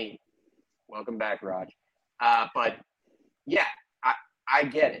 That's me. Welcome back, Raj. But, yeah, I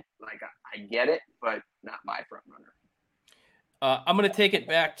get it. I get it, but not my front runner. I'm going to take it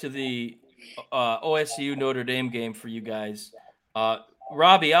back to the OSU Notre Dame game for you guys.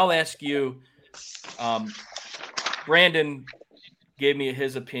 Robbie, I'll ask you. Brandon gave me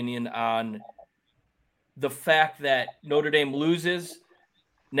his opinion on the fact that Notre Dame loses.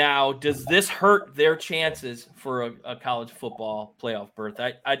 Now, does this hurt their chances for a college football playoff berth?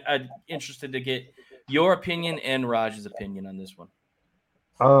 I'm interested to get your opinion and Raj's opinion on this one.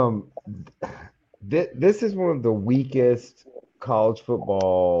 This is one of the weakest college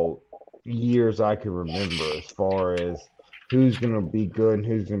football years I can remember as far as who's going to be good and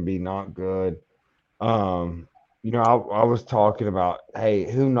who's going to be not good. I was talking about,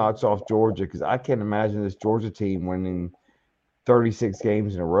 hey, who knocks off Georgia? Because I can't imagine this Georgia team winning 36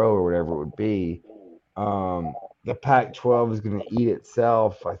 games in a row or whatever it would be. The Pac-12 is going to eat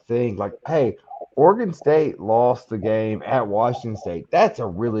itself, I think. Hey, Oregon State lost the game at Washington State. That's a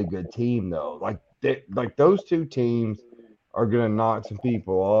really good team, though. Those two teams are going to knock some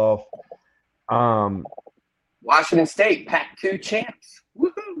people off. Washington State, Pac-2 champs.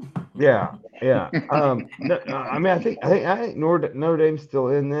 Woohoo! Yeah. I think Notre Dame's still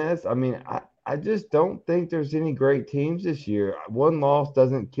in this. I just don't think there's any great teams this year. One loss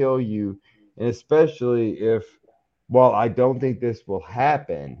doesn't kill you, and especially while I don't think this will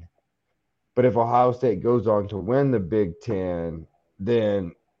happen, but if Ohio State goes on to win the Big Ten,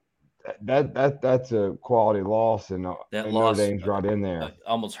 then that's a quality loss, and Notre Dame's right in there.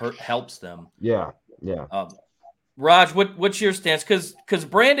 Almost helps them. Yeah. Raj, what's your stance? Because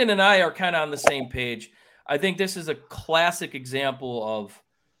Brandon and I are kind of on the same page. I think this is a classic example of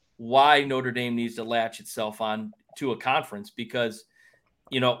why Notre Dame needs to latch itself on to a conference because,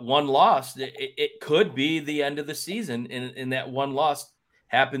 one loss, it could be the end of the season, and that one loss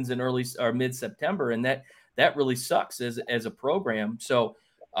happens in early or mid-September, and that really sucks as a program. So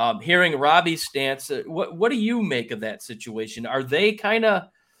hearing Robbie's stance, what do you make of that situation? Are they kind of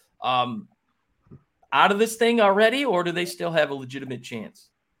out of this thing already, or do they still have a legitimate chance?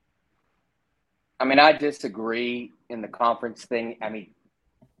 I disagree in the conference thing.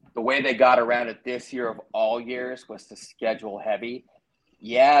 The way they got around it this year of all years was to schedule heavy.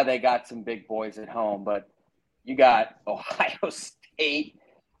 Yeah, they got some big boys at home, but you got Ohio State,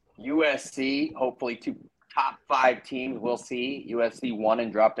 USC, hopefully two top 5 teams. We'll see. USC won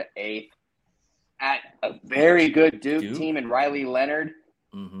and dropped to 8th. At a very good Duke team in Riley Leonard.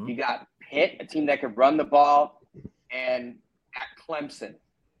 Mm-hmm. You got Pitt, a team that could run the ball, and at Clemson.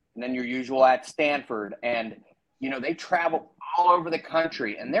 And then your usual at Stanford. And, they travel all over the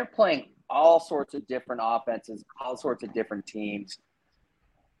country, and they're playing all sorts of different offenses, all sorts of different teams.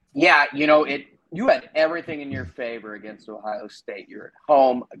 Yeah, you had everything in your favor against Ohio State. You're at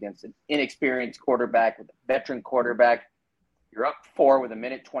home against an inexperienced quarterback with a veteran quarterback. You're up 4 with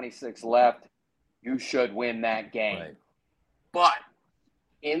 1:26 left. You should win that game. Right. But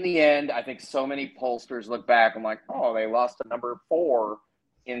in the end, I think so many pollsters look back and like, oh, they lost to number 4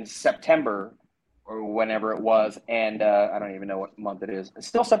 in September or whenever it was. And I don't even know what month it is. It's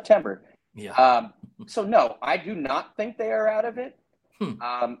still September. Yeah. So, no, I do not think they are out of it.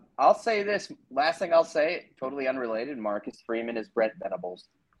 I'll say this. Last thing I'll say, totally unrelated. Marcus Freeman is Brent Venables.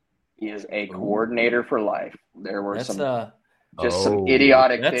 He is a coordinator for life. There were some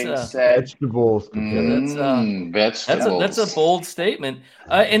idiotic things said. Vegetables. Vegetables. That's a bold statement.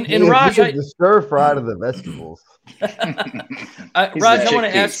 And He Raj, is the stir fry to the vegetables. Raj, I want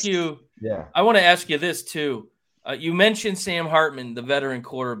to ask you. Yeah, I want to ask you this too. You mentioned Sam Hartman, the veteran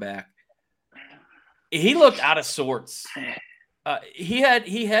quarterback. He looked out of sorts. He had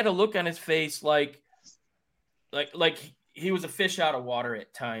a look on his face like he was a fish out of water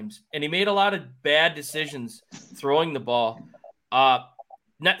at times, and he made a lot of bad decisions throwing the ball.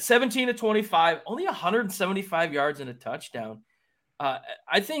 17 to 25, only 175 yards and a touchdown.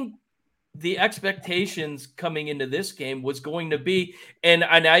 I think the expectations coming into this game was going to be, and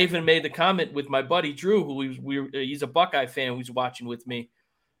I even made the comment with my buddy Drew, who he's a Buckeye fan who's watching with me.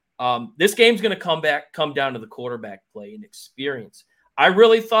 This game's going to come down to the quarterback play and experience. I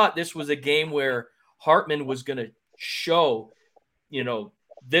really thought this was a game where Hartman was going to show,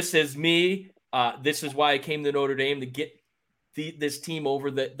 this is me. This is why I came to Notre Dame, to get this team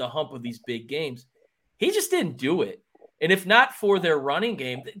over the hump of these big games. He just didn't do it. And if not for their running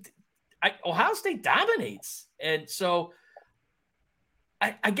game, Ohio State dominates. And so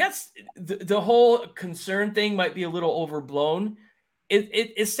I guess the whole concern thing might be a little overblown.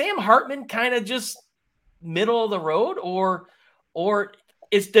 Is Sam Hartman kind of just middle of the road, or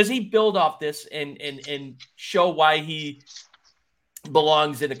does he build off this and show why he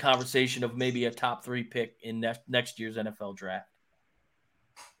belongs in a conversation of maybe a top 3 pick in next year's NFL draft?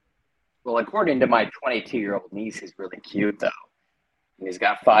 Well, according to my 22-year-old niece, he's really cute, though. And he's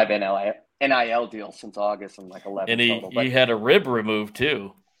got 5 NIL deals since August and like 11 and total. He had a rib removed,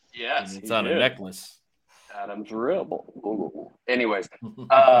 too. Yes, it's on a necklace. Adam's rib. Anyways,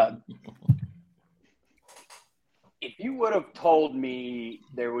 if you would have told me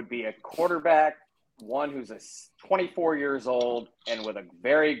there would be a quarterback, one who's 24 years old and with a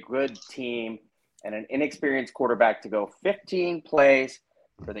very good team, and an inexperienced quarterback to go 15 plays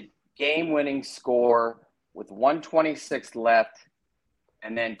for the game-winning score with 1:26 left,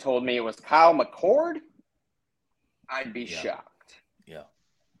 and then told me it was Kyle McCord, I'd be shocked. Yeah.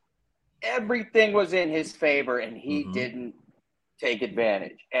 Everything was in his favor, and he didn't take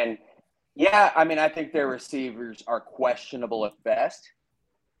advantage. And, I think their receivers are questionable at best.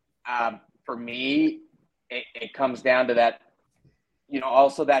 For me, it comes down to that,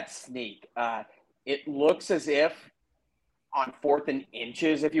 also that sneak. It looks as if on 4th and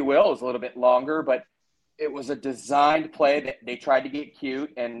inches, if you will, it was a little bit longer, but it was a designed play that they tried to get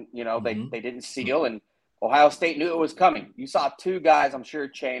cute, and, they didn't seal, and Ohio State knew it was coming. You saw 2 guys, I'm sure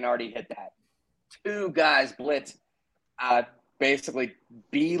Chain already hit that. 2 guys blitz, basically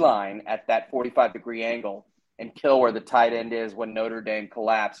beeline at that 45-degree angle and kill where the tight end is when Notre Dame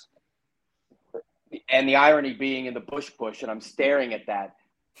collapsed. And the irony being in the bush, and I'm staring at that.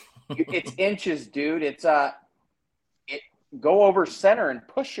 It's inches, dude. It's go over center and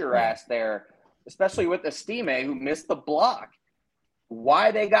push your ass there, especially with Estime, who missed the block.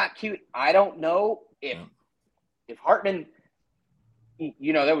 Why they got cute, I don't know. If Hartman,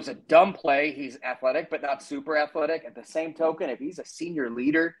 there was a dumb play. He's athletic, but not super athletic. At the same token, if he's a senior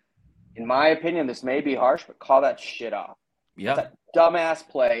leader, in my opinion, this may be harsh, but call that shit off. Yeah. It's a dumbass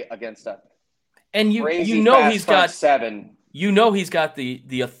play against a and he's got 7. He's got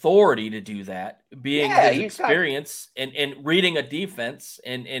the authority to do that, being his experience and reading a defense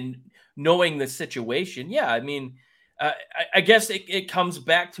and knowing the situation. Yeah, I guess it comes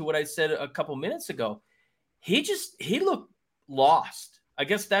back to what I said a couple minutes ago. He looked lost. I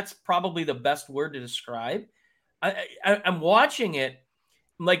guess that's probably the best word to describe. I'm watching it.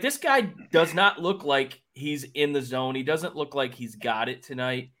 I'm like, this guy does not look like he's in the zone. He doesn't look like he's got it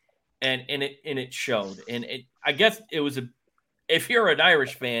tonight. And it showed. And I guess it was if you're an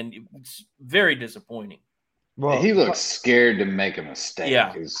Irish fan, it's very disappointing. Well, he looks scared to make a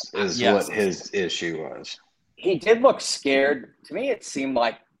mistake. Is what his issue was. He did look scared. To me, it seemed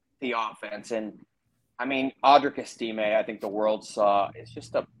like the offense. And, Audric Estime, I think the world saw, is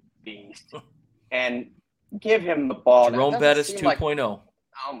just a beast. And give him the ball. Jerome Bettis 2.0.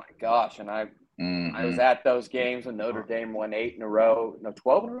 Oh, my gosh. And I was at those games when Notre Dame won 12 in a row.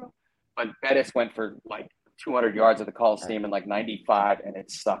 But Bettis went for like 200 yards at the Coliseum in like 95, and it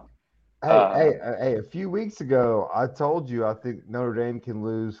sucked. Hey, a few weeks ago, I told you I think Notre Dame can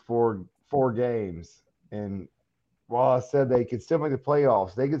lose four games. And while I said they could still make the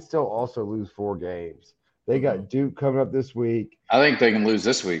playoffs, they could still also lose 4 games. They got Duke coming up this week. I think they can lose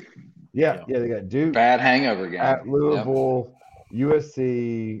this week. Yeah, they got Duke. Bad hangover game. At Louisville,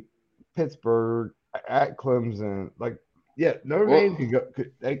 USC, Pittsburgh, at Clemson. Like, Notre Dame could go.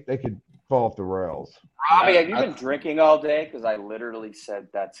 They could fall off the rails. Robbie, have you been drinking all day? Because I literally said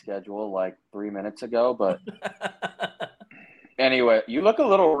that schedule like 3 minutes ago. But anyway, you look a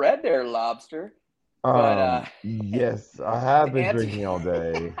little red there, Lobster. But yes, I have been drinking all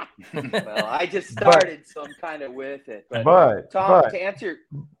day. Well, I just started, so I'm kind of with it. But Tom, to answer,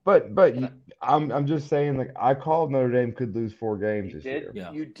 I'm just saying, like, I called Notre Dame could lose 4 games this year.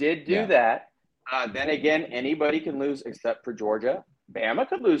 Yeah. You did do that. Then again, anybody can lose except for Georgia. Bama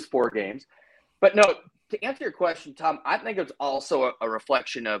could lose 4 games. But no, to answer your question, Tom, I think it's also a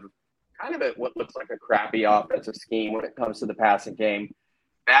reflection of kind of what looks like a crappy offensive scheme when it comes to the passing game.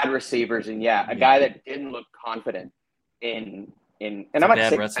 Bad receivers, and a guy that didn't look confident in and I'm not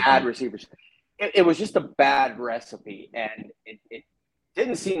saying bad receivers. It was just a bad recipe, and it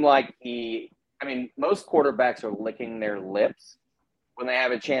didn't seem like most quarterbacks are licking their lips when they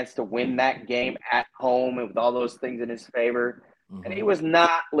have a chance to win that game at home and with all those things in his favor, and he was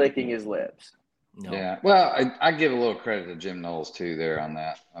not licking his lips. No. Yeah, well, I give a little credit to Jim Knowles too there on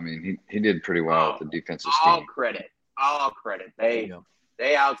that. I mean, he did pretty well with the defensive scheme. All credit.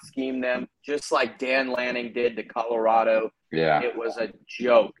 They out-schemed them, just like Dan Lanning did to Colorado. Yeah. It was a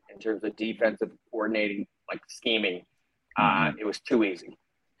joke in terms of defensive coordinating, like scheming. It was too easy.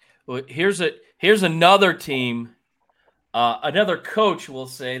 Well, here's another team, another coach will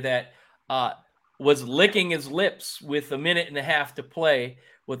say that was licking his lips with a minute and a half to play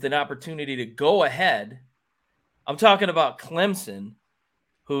with an opportunity to go ahead. I'm talking about Clemson,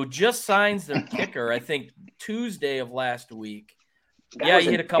 who just signs their kicker, I think, Tuesday of last week. He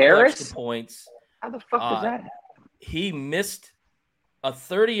hit a couple extra points. How the fuck does that happen? He missed a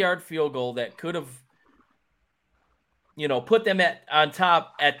 30-yard field goal that could have, put them on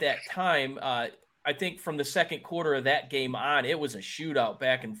top at that time. I think from the second quarter of that game on, it was a shootout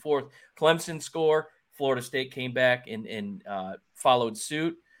back and forth. Clemson score, Florida State came back and followed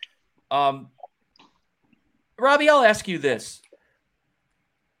suit. Robbie, I'll ask you this.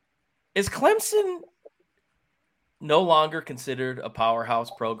 Is Clemson no longer considered a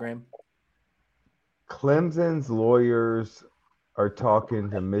powerhouse program? Clemson's lawyers are talking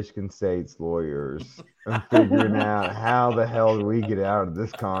to Michigan State's lawyers and figuring out how the hell do we get out of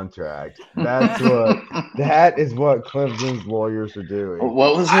this contract. That is what Clemson's lawyers are doing.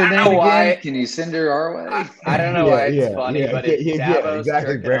 What was her name again? Can you send her our way? I don't know why it's funny, but it's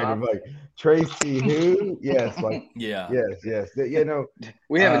exactly, Brandon. Like Tracy, who? Yes, yes.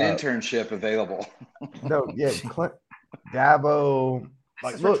 We have an internship available. Dabo.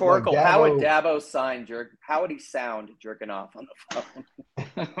 Like, it's rhetorical. How would Dabo how would he sound jerking off on the phone?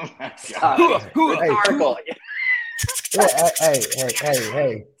 Rhetorical.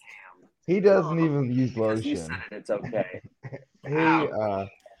 Hey. He doesn't even use lotion. You said it, it's okay.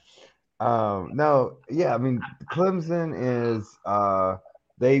 Clemson is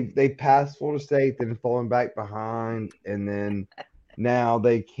they passed Florida State, then falling back behind, and then now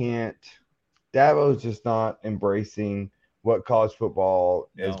they can't. Dabo's just not embracing what college football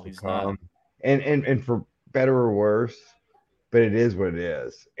has become, and for better or worse, but it is what it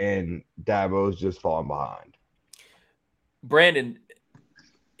is, and Dabo's just falling behind. Brandon,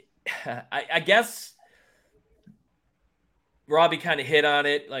 I guess Robbie kind of hit on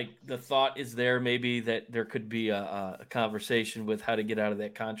it. Like, the thought is there maybe that there could be a conversation with how to get out of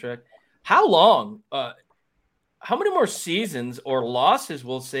that contract. How long? How many more seasons or losses,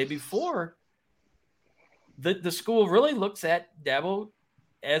 we'll say, before the school really looks at Dabo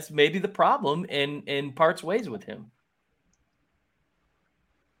as maybe the problem and parts ways with him?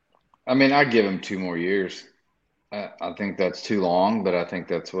 I mean, I'd give him 2 more years. I think that's too long, but I think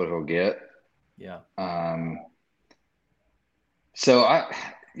that's what he'll get. Yeah.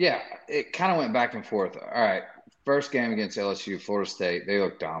 It kind of went back and forth. All right, first game against LSU, Florida State, they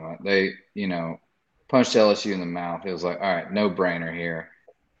looked dominant. They, punched LSU in the mouth. It was like, all right, no brainer here.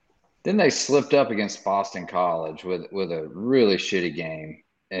 Then they slipped up against Boston College with a really shitty game.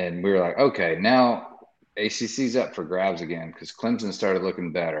 And we were like, okay, now ACC's up for grabs again because Clemson started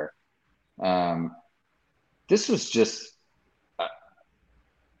looking better. This was just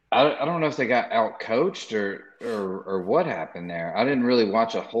I don't know if they got out-coached or what happened there. I didn't really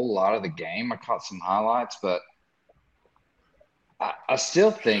watch a whole lot of the game. I caught some highlights, but I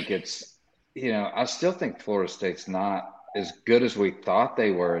still think I still think Florida State's not as good as we thought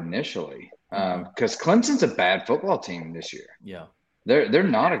they were initially, because Clemson's a bad football team this year. Yeah, they're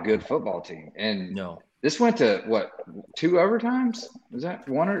not a good football team, and this went to what, 2 overtimes? Was that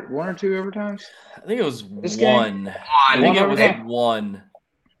one or 2 overtimes? I think it was one. I think it was one.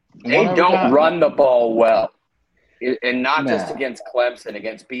 They don't run the ball well, and not just against Clemson,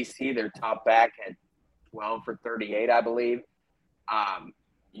 against BC, their top back had 12 for 38, I believe.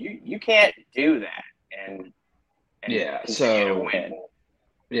 You can't do that and continue to win.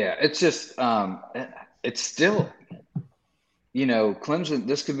 Yeah, it's just it's still, Clemson.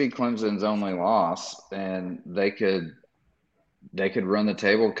 This could be Clemson's only loss, and they could run the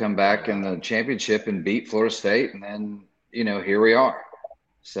table, come back in the championship, and beat Florida State, and then here we are.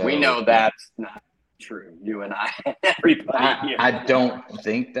 So we know that's not true. You and I, everybody here. I don't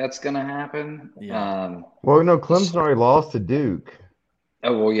think that's going to happen. Yeah. Clemson already lost to Duke.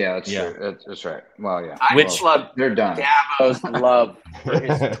 Oh, well, yeah, that's true. That's right. Well, yeah. They're done. Dabo's love for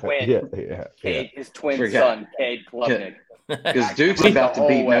his twin, his twin son, Cade Klubnik. Because Duke's about to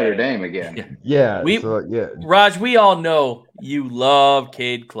beat Notre Dame again. Yeah. Raj, we all know you love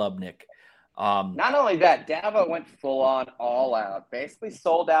Cade Klubnik. Not only that, Dabo went full on, all out, basically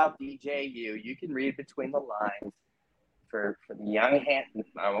sold out DJU. You can read between the lines for the young hand.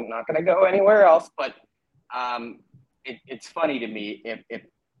 I'm not going to go anywhere else, but it's funny to me if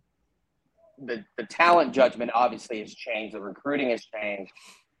the talent judgment obviously has changed, the recruiting has changed.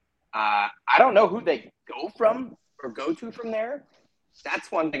 I don't know who they go to from there.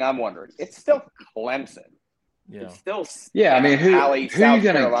 That's one thing I'm wondering. It's still Clemson. Yeah. It's still I mean, who are you going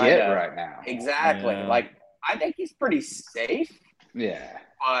to get right now? Exactly. Yeah. Like, I think he's pretty safe. Yeah.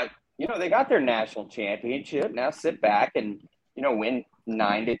 But, they got their national championship. Now sit back and, win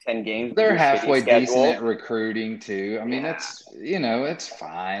 9 to 10 games. They're halfway decent at recruiting, too. I mean, that's, it's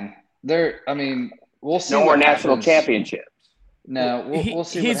fine. We'll see. No more national championships. No, we'll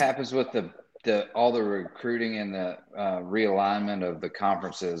see what happens with all the recruiting and the realignment of the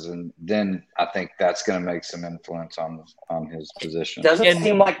conferences, and then I think that's going to make some influence on his position. Doesn't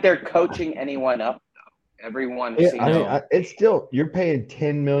seem like they're coaching anyone up, though. Everyone seems it's still, you're paying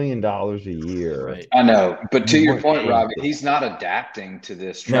 $10 million a year. Right. I know, but to your point, Robbie, he's not adapting to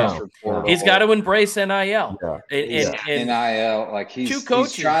this transfer portal. He's got to embrace NIL. And NIL, like he's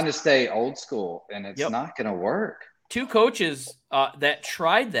trying to stay old school, and it's not going to work. Two coaches that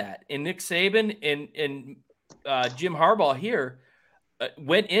tried that, and Nick Saban and Jim Harbaugh here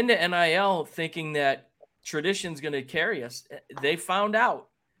went into NIL thinking that tradition's going to carry us. They found out.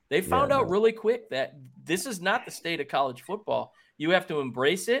 They found out really quick that this is not the state of college football. You have to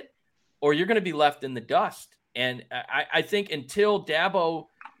embrace it, or you're going to be left in the dust. And I think until Dabo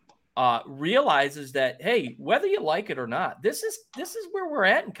realizes that, hey, whether you like it or not, this is where we're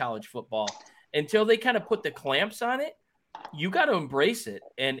at in college football. Until they kind of put the clamps on it, you got to embrace it.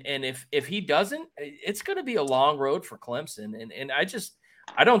 And if he doesn't, it's going to be a long road for Clemson. And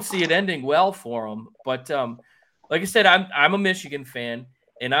I don't see it ending well for him. But like I said, I'm a Michigan fan,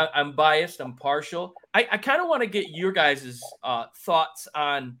 and I'm biased. I'm partial. I kind of want to get your guys' thoughts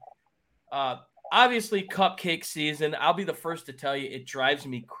on obviously cupcake season. I'll be the first to tell you it drives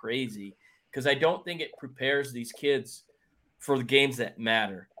me crazy because I don't think it prepares these kids for the games that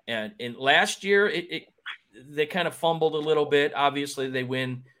matter. And last year, they kind of fumbled a little bit. Obviously, they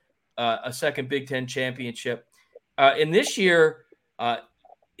win a second Big Ten championship. And this year,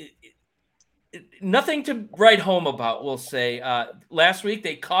 nothing to write home about, we'll say. Last week,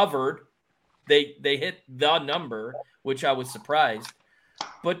 they covered. They hit the number, which I was surprised.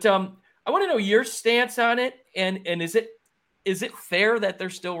 But I want to know your stance on it. And is it fair that they're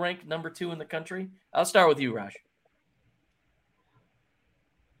still ranked number 2 in the country? I'll start with you, Raj.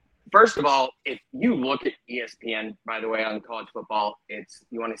 First of all, if you look at ESPN, by the way, on college football,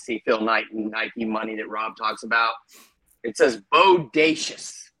 you want to see Phil Knight and Nike money that Rob talks about. It says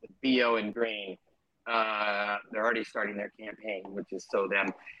bodacious with B-O and green. They're already starting their campaign, which is so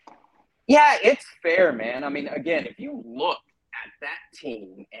them. Yeah, it's fair, man. I mean, again, if you look at that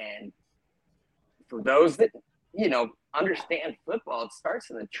team, and for those that, understand football, it starts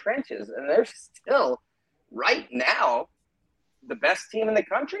in the trenches, and they're still right now the best team in the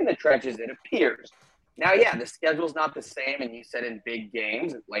country in the trenches, it appears. Now, yeah, the schedule's not the same, and you said in big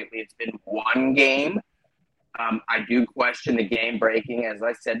games. Lately, it's been one game. I do question the game breaking, as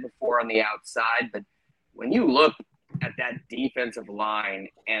I said before, on the outside. But when you look at that defensive line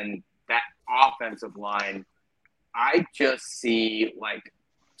and that offensive line, I just see, like,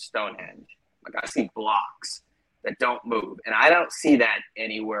 Stonehenge. Like, I see blocks that don't move. And I don't see that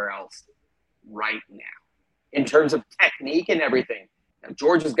anywhere else right now. In terms of technique and everything. Now,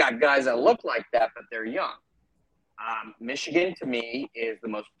 Georgia's got guys that look like that, but they're young. Michigan, to me, is the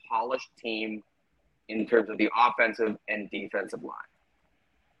most polished team in terms of the offensive and defensive line.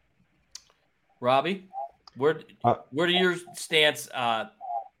 Robbie, where are your stance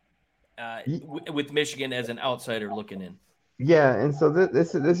with Michigan as an outsider looking in? Yeah, and so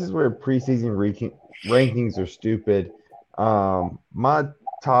this is where preseason rankings are stupid. My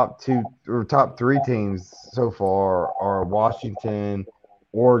top 2 or top 3 teams so far are Washington,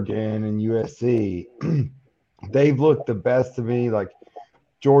 Oregon, and USC. They've looked the best to me. Like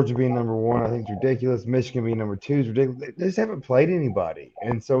Georgia being number 1, I think is ridiculous. Michigan being number 2 is ridiculous. They just haven't played anybody,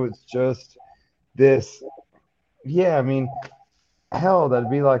 and so it's just this. Yeah, I mean, hell, that'd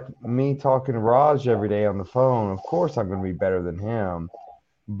be like me talking to Raj every day on the phone. Of course, I'm going to be better than him,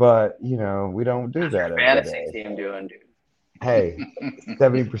 but we don't do that every fantasy day. team doing, dude? Hey,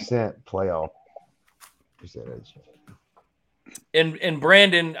 70% playoff percentage. And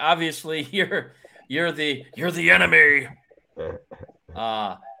Brandon, obviously, you're the enemy.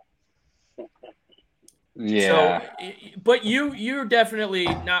 Yeah. So, but you're definitely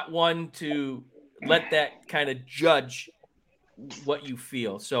not one to let that kind of judge what you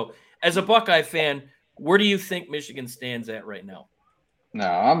feel. So, as a Buckeye fan, where do you think Michigan stands at right now? No,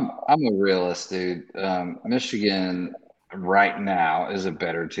 I'm a realist, dude. Michigan right now is a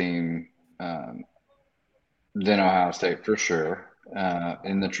better team than Ohio State for sure.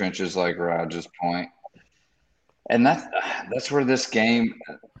 In the trenches, like Raj's point, and that's where this game.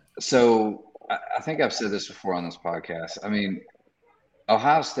 So I think I've said this before on this podcast. I mean,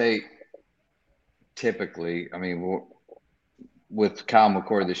 Ohio State typically, with Kyle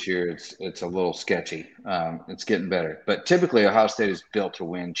McCord this year, it's a little sketchy. It's getting better, but typically Ohio State is built to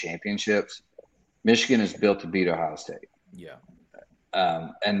win championships. Michigan is built to beat Ohio State. Yeah,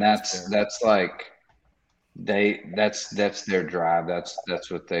 and that's like that's their drive. That's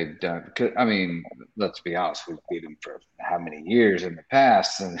what they've done. I mean, let's be honest, we've beat them for how many years in the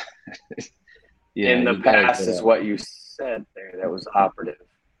past, and in the past is what you said there. That was operative.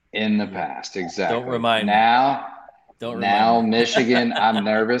 In the past, exactly. Don't remind me. Now, Michigan, I'm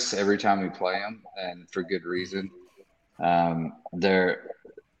nervous every time we play them, and for good reason. I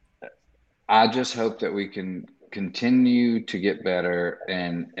just hope that we can continue to get better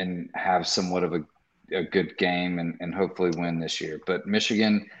and have somewhat of a good game and hopefully win this year. But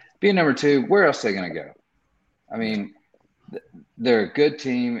Michigan being number 2, where else are they going to go? I mean, they're a good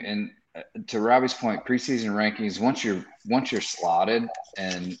team, and to Robbie's point, preseason rankings, once you're slotted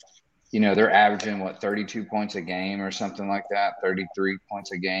and they're averaging 32 points a game or something like that, 33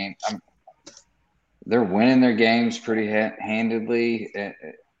 points a game. They're winning their games pretty handedly. I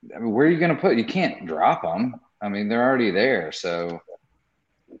mean, where are you going to put? You can't drop them. I mean, they're already there. So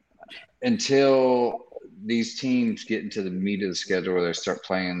until these teams get into the meat of the schedule where they start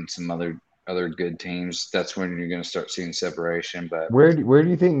playing some other good teams, that's when you're going to start seeing separation. But where do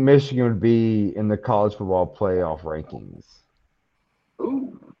you think Michigan would be in the college football playoff rankings?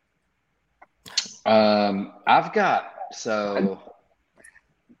 Ooh. I've got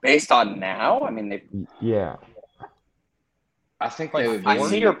based on now. I mean, yeah. I think they would be. I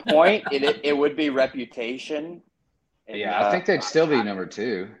see your point. It would be reputation. And, I think they'd still be number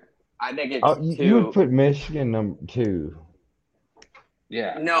 2. I think it's 2. You would put Michigan number 2.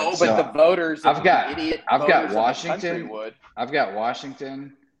 Yeah. No, but the voters. I've got Washington. I've got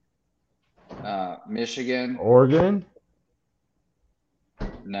Washington, Michigan, Oregon.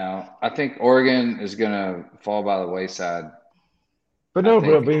 No, I think Oregon is going to fall by the wayside. But no,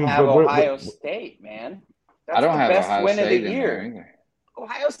 but Ohio State, man. That's I don't have best Ohio win State of the in year. there either.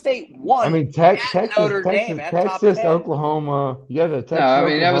 Ohio State won. I mean, Texas, Oklahoma. You got the Texas. No, I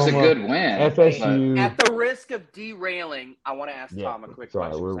mean that was a good win. FSU. At the risk of derailing, I want to ask Tom a quick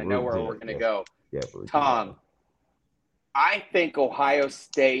question. I know where we're going to go. Yeah, Tom, I think Ohio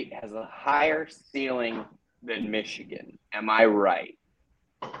State has a higher ceiling than Michigan. Am I right?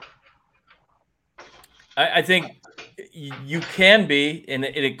 I think you can be, and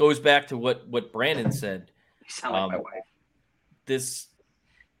it goes back to what Brandon said. You sound like my wife.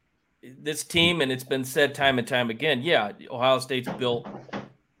 This team, and it's been said time and time again, Ohio State's built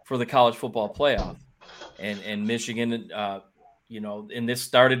for the college football playoff, and Michigan, and this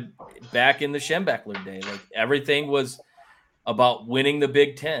started back in the Schembechler day. Like everything was about winning the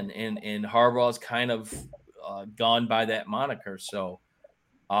Big Ten, and Harbaugh's kind of gone by that moniker. So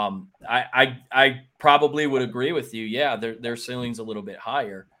I probably would agree with you. Yeah, their ceiling's a little bit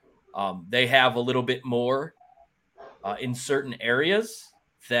higher. They have a little bit more in certain areas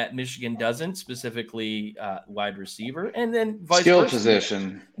that Michigan doesn't, specifically wide receiver, and then vice skill versa.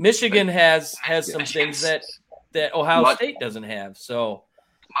 Position. Michigan has some things that Ohio State doesn't have. So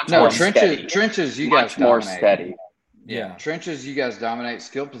trenches, you guys more dominate. Steady. Yeah, trenches, you guys dominate.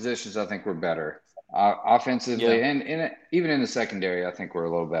 Skill positions, I think we're better offensively, and even in the secondary, I think we're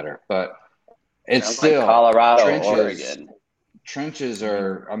a little better. But it's still like Colorado, Oregon. Trenches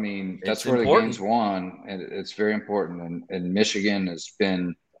are, that's where the game's won, and it's very important. And Michigan has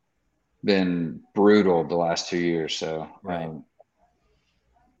been brutal the last 2 years. So, right.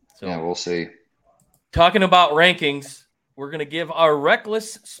 So yeah, we'll see. Talking about rankings, we're going to give our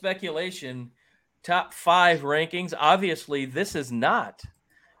reckless speculation top 5 rankings. Obviously, this is not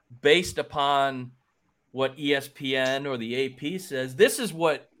based upon what ESPN or the AP says. This is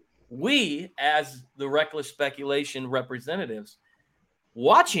what we, as the reckless speculation representatives,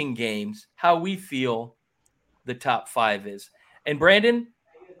 watching games, how we feel the top 5 is. And Brandon,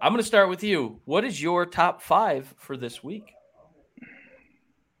 I'm going to start with you. What is your top 5 for this week?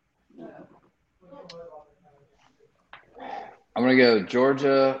 I'm going to go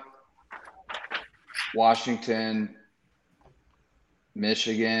Georgia, Washington,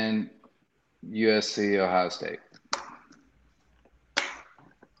 Michigan, USC, Ohio State.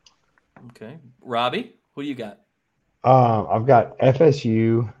 Okay. Robbie, who you got? I've got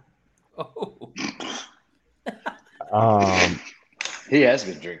FSU. Oh. He has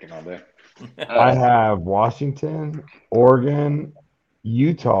been drinking all day. I have Washington, Oregon,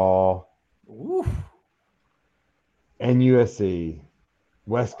 Utah, Ooh. and USC.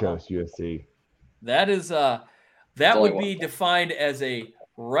 West Coast USC. That is that would be defined as a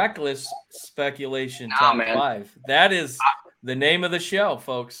reckless speculation top 5. That is the name of the show,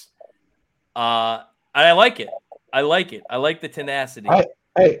 folks. I like it. I like the tenacity.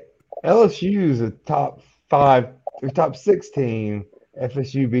 Hey, LSU is a top 5 or top 6 team.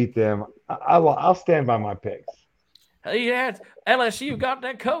 FSU beat them. I'll stand by my picks. Hey, yeah, LSU got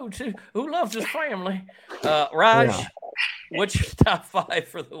that coach who loves his family. Raj, what's your top 5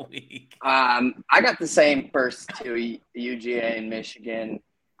 for the week? I got the same first two, UGA and Michigan.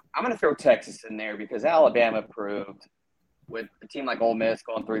 I'm going to throw Texas in there because Alabama proved with a team like Ole Miss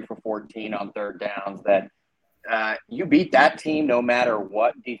going 3 for 14 on third downs that you beat that team no matter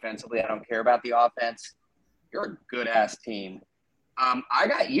what defensively. I don't care about the offense. You're a good-ass team. I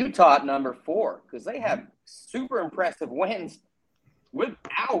got Utah at number 4 because they have super impressive wins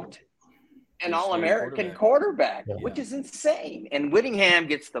without an All-American quarterback, which is insane. And Whittingham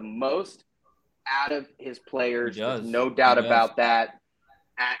gets the most out of his players. There's no doubt about that.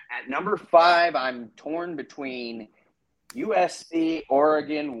 At number 5, I'm torn between USC,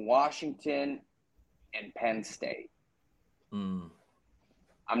 Oregon, Washington, and Penn State. I'm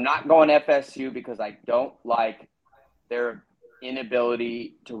not going FSU because I don't like their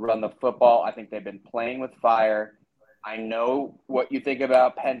inability to run the football. I think they've been playing with fire. I know what you think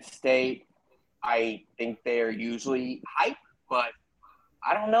about Penn State. I think they are usually hyped, but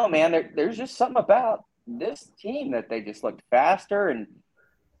I don't know, man. There's just something about this team that they just looked faster, and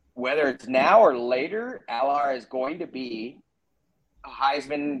whether it's now or later, Allard is going to be a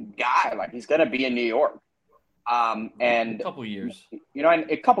Heisman guy. Like, he's going to be in New York. And a couple years. You know,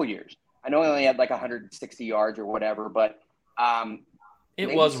 a couple years. I know he only had like 160 yards or whatever, but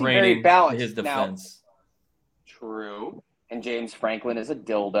it was raining in his defense. Now, true. And James Franklin is a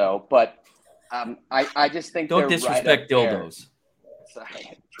dildo, but I just think don't disrespect dildos.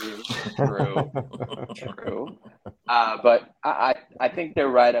 Sorry. True. But I think they're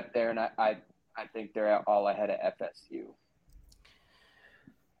right up there, and I think they're all ahead of FSU.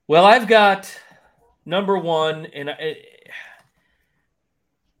 Well, I've got number 1, and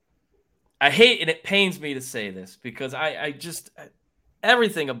I hate, and it pains me to say this because I just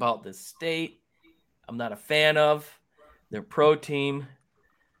everything about this state I'm not a fan of. Their pro team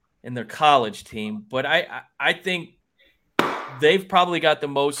and their college team, but I think they've probably got the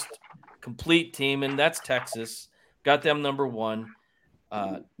most complete team, and that's Texas. Got them number 1.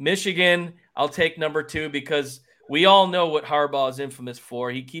 Michigan, I'll take number 2 because we all know what Harbaugh is infamous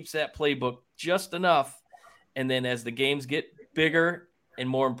for. He keeps that playbook just enough, and then as the games get bigger and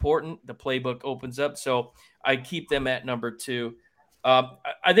more important, the playbook opens up. So I keep them at number 2.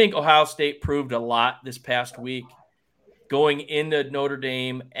 I think Ohio State proved a lot this past week. Going into Notre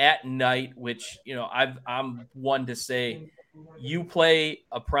Dame at night, which, you know, I'm one to say, you play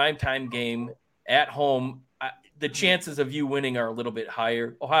a primetime game at home, the chances of you winning are a little bit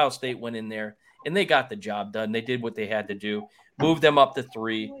higher. Ohio State went in there, and they got the job done. They did what they had to do, moved them up to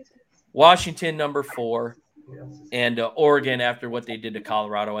 3. Washington, number 4, and Oregon after what they did to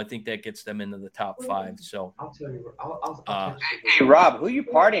Colorado. I think that gets them into the top 5. So, hey, Rob, who are you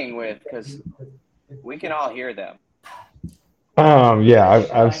partying with? Because we can all hear them. Yeah,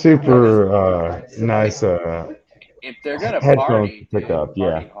 I've super nice if they're gonna headphones party, to pick dude, up. party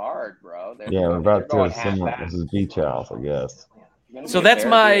Yeah, hard, bro. we're about to go to someone else's beach house, I guess. So that's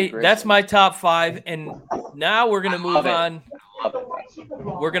my top 5, and now we're gonna move on.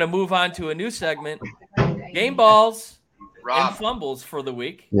 We're gonna move on to a new segment: game balls and fumbles for the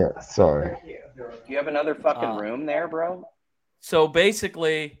week. Yeah, sorry. Do you have another fucking room there, bro? So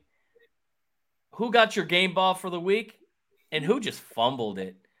basically, who got your game ball for the week, and who just fumbled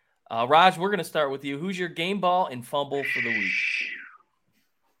it? Raj, we're going to start with you. Who's your game ball and fumble for the week?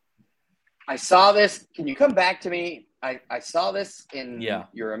 I saw this. Can you come back to me? I saw this in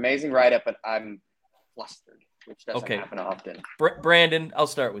your amazing write-up, but I'm flustered, which doesn't happen often. Brandon, I'll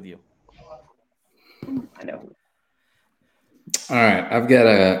start with you. I know. All right. I've got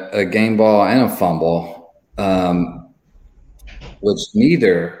a game ball and a fumble, which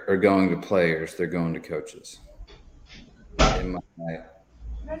neither are going to players. They're going to coaches. In my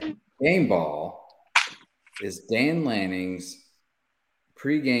game ball is Dan Lanning's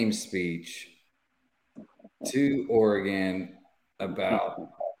pregame speech to Oregon about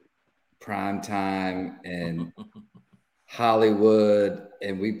prime time and Hollywood,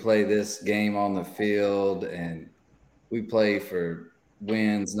 and we play this game on the field, and we play for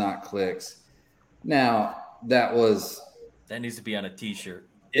wins, not clicks. Now, that needs to be on a T-shirt.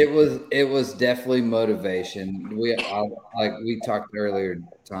 It was definitely motivation. Like we talked earlier,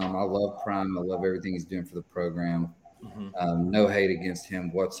 Tom. I love Prime. I love everything he's doing for the program. Mm-hmm. No hate against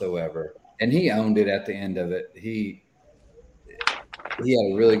him whatsoever. And he owned it at the end of it. He had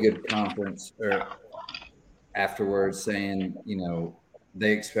a really good conference afterwards, saying,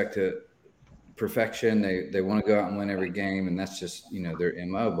 they expect perfection. They want to go out and win every game, and that's just their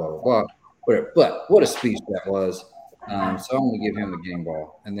MO. Blah blah blah. But what a speech that was. So I'm going to give him the game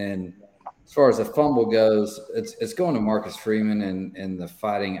ball. And then as far as the fumble goes, it's going to Marcus Freeman and the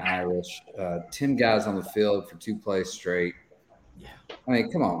Fighting Irish. 10 guys on the field for 2 plays straight. Yeah. I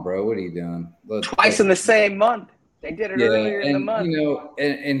mean, come on, bro. What are you doing? Twice in the same month. They did it earlier in the month.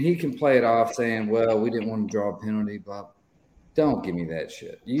 And he can play it off saying, well, we didn't want to draw a penalty, blah. Don't give me that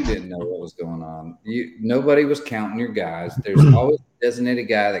shit. You didn't know what was going on. Nobody was counting your guys. There's always a designated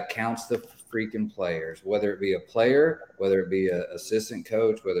guy that counts the freaking players, whether it be a player, whether it be an assistant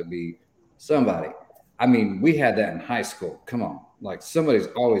coach, whether it be somebody. I mean, we had that in high school. Come on. Like, somebody's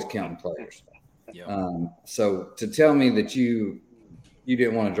always counting players. Yeah. So to tell me that you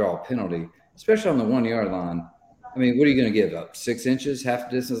didn't want to draw a penalty, especially on the 1 yard line, I mean, what are you going to give up? 6 inches, half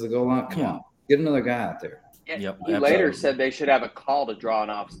the distance of the goal line? Come on. Get another guy out there. Yeah, he later said they should have a call to draw an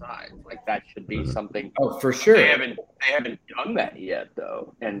offside. Like, that should be something. Oh, for sure. They haven't done that yet,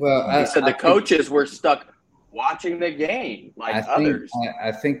 though. And he said the coaches were stuck watching the game like others.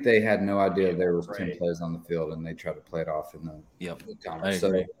 I think they had no idea there was 10 plays on the field, and they tried to play it off in the comments.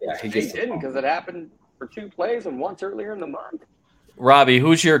 So, he didn't, because it happened for 2 plays and once earlier in the month. Robbie,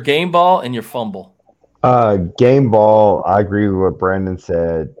 who's your game ball and your fumble? Game ball, I agree with what Brandon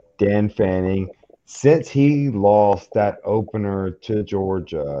said. Dan Fanning. Since he lost that opener to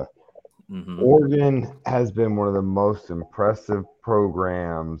Georgia, Oregon has been one of the most impressive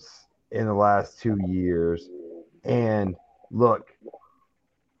programs in the last 2 years. And look,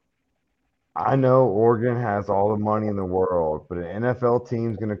 I know Oregon has all the money in the world, but an NFL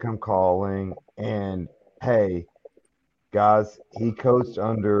team's going to come calling, and hey, guys, he coached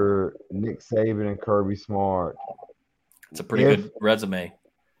under Nick Saban and Kirby Smart. It's a pretty good resume.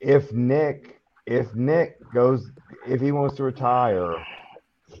 If Nick if he wants to retire,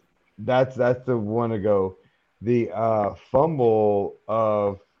 that's the one to go. The fumble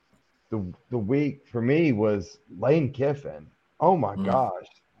of the week for me was Lane Kiffin. Oh my gosh,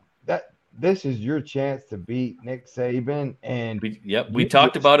 this is your chance to beat Nick Saban, and we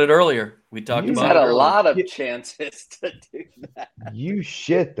talked about it earlier. He's had a lot of chances to do that. You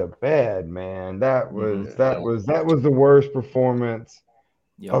shit the bed, man. That was the worst performance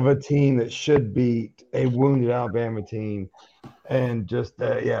of a team that should beat a wounded Alabama team, and just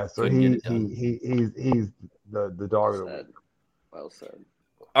so he's the dog of the week. Well said.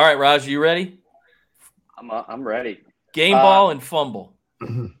 All right, Raj, you ready? I'm ready. Game ball and fumble.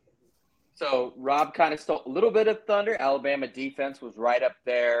 So Rob kind of stole a little bit of thunder. Alabama defense was right up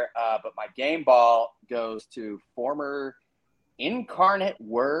there, but my game ball goes to former Incarnate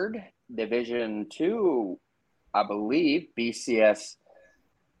Word Division II, I believe, BCS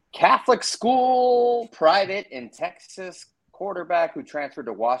Catholic school private in Texas quarterback who transferred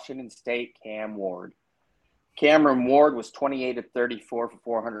to Washington State, Cam Ward. Cameron Ward was 28 of 34 for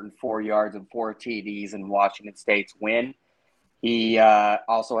 404 yards and 4 TDs in Washington State's win. He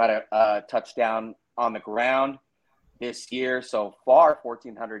also had a touchdown on the ground this year. So far,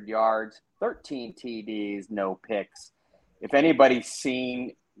 1,400 yards, 13 TDs, no picks. If anybody's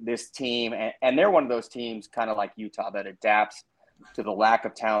seen this team, and they're one of those teams kind of like Utah that adapts to the lack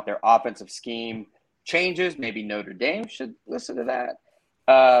of talent. Their offensive scheme changes. Maybe Notre Dame should listen to that.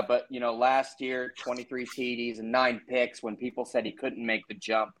 But, last year, 23 TDs and 9 picks when people said he couldn't make the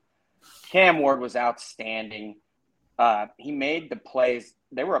jump. Cam Ward was outstanding. He made the plays.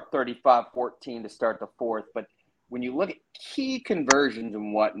 They were up 35-14 to start the fourth, but when you look at key conversions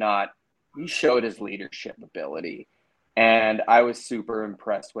and whatnot, he showed his leadership ability. And I was super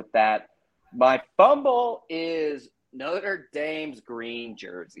impressed with that. My fumble is Notre Dame's green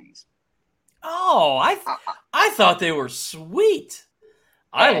jerseys. Oh, I thought they were sweet.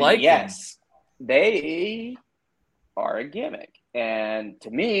 I like them. Yes, they are a gimmick. And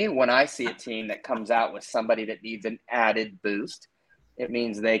to me, when I see a team that comes out with somebody that needs an added boost, it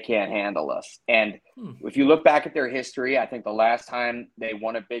means they can't handle us. And if you look back at their history, I think the last time they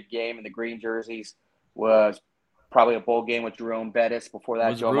won a big game in the green jerseys was probably a bowl game with Jerome Bettis. Before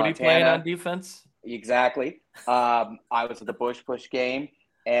that, was Joe Rudy Montana playing on defense? Exactly. I was at the Bush game,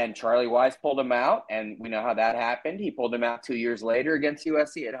 and Charlie Weiss pulled him out, and we know how that happened. He pulled him out 2 years later against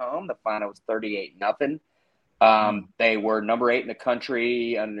USC at home. The final was 38-0. They were number 8 in the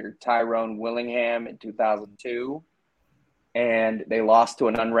country under Tyrone Willingham in 2002, and they lost to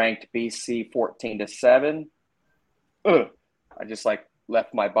an unranked BC 14-7. I just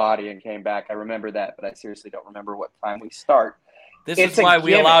left my body and came back. I remember that, but I seriously don't remember what time we start. This is why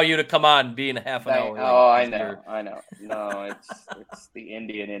we allow you to come on being a half an hour late. Oh, I know. No, it's the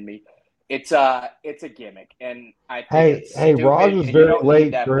Indian in me. It's a gimmick, and I think Raj was very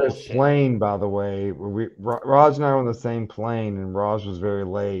late for his plane, by the way. Raj and I were on the same plane, and Raj was very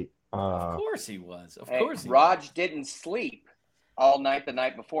late. Of course he was. Of course he was. Raj didn't sleep all night the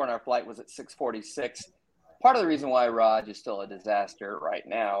night before, and our flight was at 6:46. Part of the reason why Raj is still a disaster right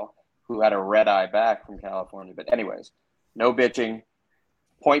now, who had a red eye back from California. But anyways, no bitching.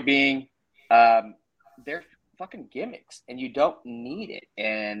 Point being, they're fucking gimmicks, and you don't need it.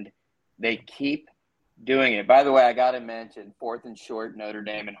 And they keep doing it. By the way, I got to mention 4th and short, Notre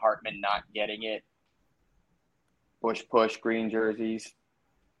Dame and Hartman not getting it. Bush push, green jerseys.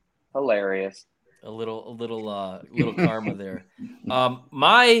 Hilarious. A little karma there.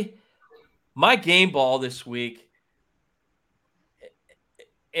 My game ball this week,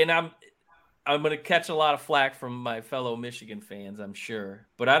 and I'm going to catch a lot of flack from my fellow Michigan fans, I'm sure,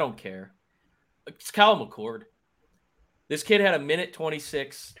 but I don't care. It's Kyle McCord. This kid had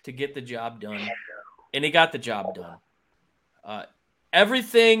 1:26 to get the job done, and he got the job done.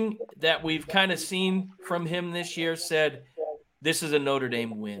 Everything that we've kind of seen from him this year said this is a Notre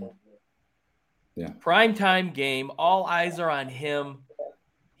Dame win. Yeah. Primetime game, all eyes are on him.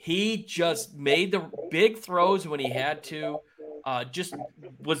 He just made the big throws when he had to. Just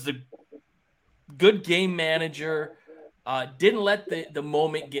was the good game manager. Didn't let the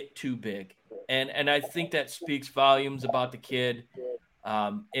moment get too big. And I think that speaks volumes about the kid,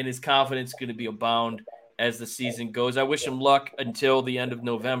 and his confidence is going to be abound as the season goes. I wish him luck until the end of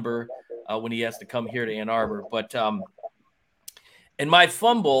November when he has to come here to Ann Arbor. But and my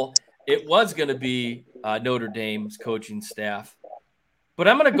fumble, it was going to be Notre Dame's coaching staff. But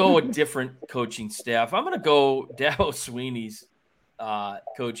I'm going to go a different coaching staff. I'm going to go Dabo Swinney's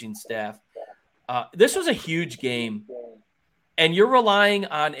coaching staff. This was a huge game. And you're relying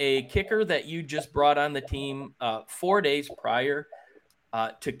on a kicker that you just brought on the team 4 days prior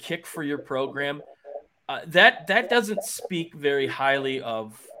to kick for your program. That doesn't speak very highly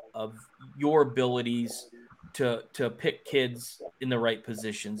of your abilities to pick kids in the right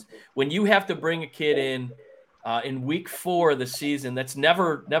positions. When you have to bring a kid in week 4 of the season that's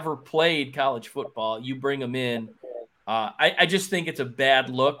never played college football, you bring him in. I just think it's a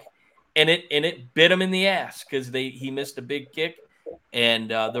bad look. And it bit him in the ass because he missed a big kick, and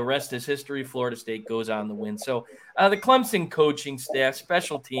the rest is history. Florida State goes on the win. So the Clemson coaching staff,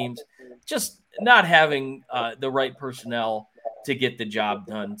 special teams, just not having the right personnel to get the job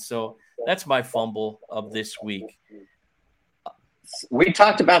done. So that's my fumble of this week. We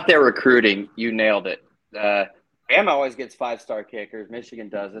talked about their recruiting. You nailed it. Bama always gets 5-star kickers. Michigan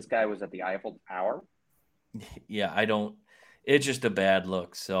does. This guy was at the Eiffel Tower. Yeah, it's just a bad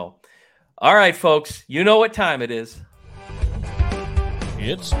look. So. All right, folks, you know what time it is.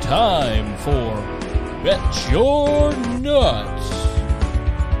 It's time for Bet Your Nuts.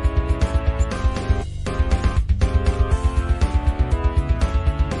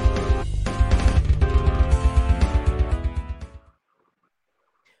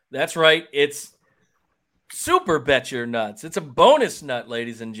 That's right. It's Super Bet Your Nuts. It's a bonus nut,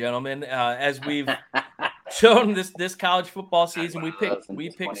 ladies and gentlemen. As we've shown this college football season, we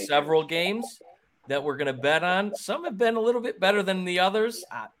picked several games that we're going to bet on. Some have been a little bit better than the others,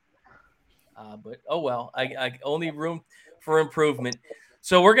 but oh well. I only room for improvement.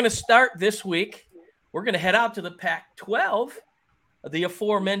 So we're going to start this week. We're going to head out to the Pac-12. The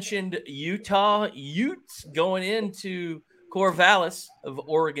aforementioned Utah Utes going into Corvallis of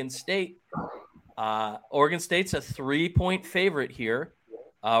Oregon State. Oregon State's a 3-point favorite here.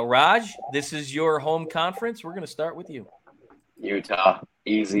 Raj, this is your home conference. We're going to start with you. Utah,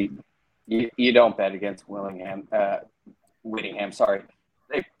 easy. You don't bet against Whittingham. Sorry,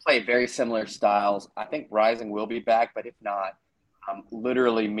 they play very similar styles. I think Rising will be back, but if not,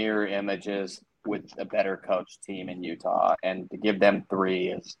 literally mirror images with a better coach team in Utah, and to give them 3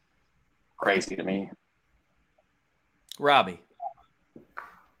 is crazy to me. Robbie.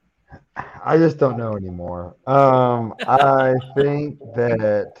 I just don't know anymore. I think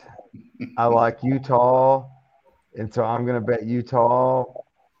that I like Utah, and so I'm going to bet Utah,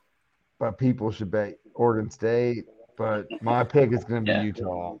 but people should bet Oregon State. But my pick is going to be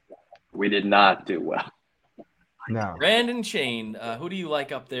Utah. We did not do well. No. Brandon Shane, who do you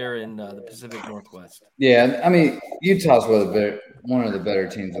like up there in the Pacific Northwest? Yeah, I mean, Utah's one of the better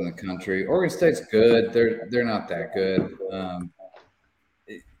teams in the country. Oregon State's good. They're not that good.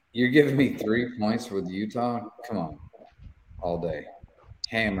 You're giving me 3 points with Utah? Come on. All day.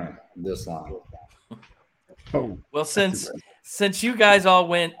 Hammer this line. Oh, well, since you guys all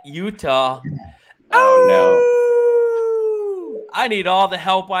went Utah, I need all the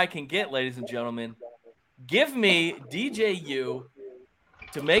help I can get, ladies and gentlemen. Give me DJU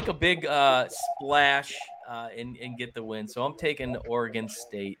to make a big splash and get the win. So I'm taking Oregon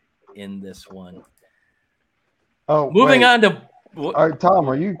State in this one. Oh, moving on to. All right, Tom,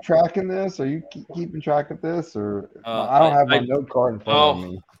 are you tracking this? Are you keeping track of this? Or I don't have my note card in front of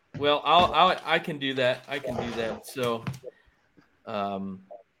me. Well, I can do that. So, all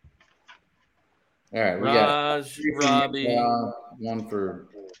right, we Raj, got Robbie, one for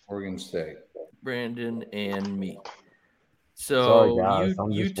Oregon State, Brandon, and me. So, sorry, guys,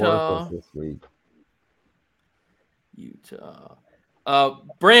 I'm just Utah this week. Utah.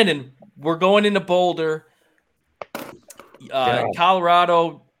 Brandon, we're going into Boulder.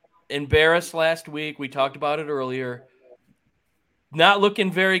 Colorado embarrassed last week. We talked about it earlier. Not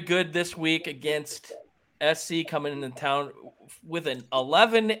looking very good this week against SC coming into town with an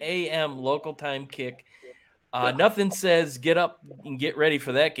 11 a.m. local time kick. Nothing says get up and get ready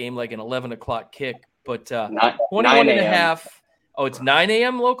for that game like an 11 o'clock kick. But 21 and a half. Oh, it's 9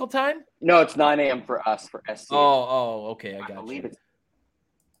 a.m. local time? No, it's 9 a.m. for us, for SC. Oh, okay. I got believe you.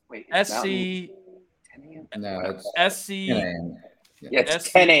 Wait, SC. 10 a.m.? No, it's SC. 10 a.m. Yeah,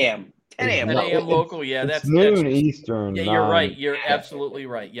 it's 10 a.m. 10 a.m. 10 a.m. local. Yeah, it's that's noon Eastern. Yeah, you're right. You're absolutely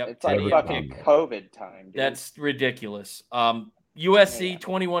right. Yep. It's like fucking COVID time, dude. That's ridiculous. USC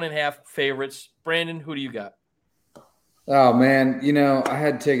 21 and a half favorites. Brandon, who do you got? Oh man, I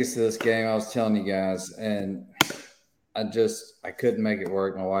had tickets to this game. I was telling you guys, and I couldn't make it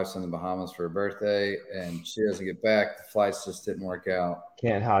work. My wife's in the Bahamas for her birthday, and she doesn't get back. The flights just didn't work out.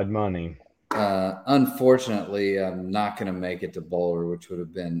 Can't hide money. Unfortunately, I'm not going to make it to Boulder, which would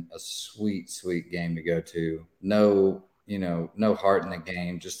have been a sweet, sweet game to go to. No heart in the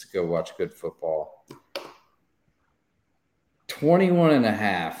game, just to go watch good football. 21 and a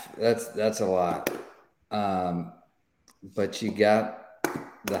half. That's a lot. But you got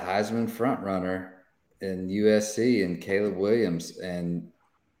the Heisman front runner in USC and Caleb Williams, and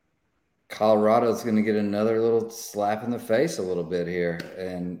Colorado's going to get another little slap in the face a little bit here.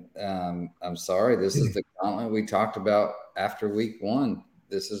 And I'm sorry, this is the gauntlet we talked about after week 1.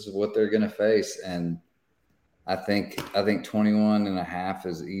 This is what they're going to face. And I think 21 and a half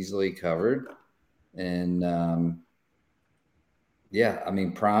is easily covered. And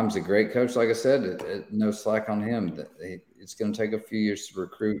Prime's a great coach. Like I said, no slack on him. It's going to take a few years to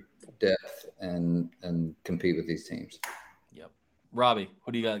recruit depth and compete with these teams. Yep. Robbie,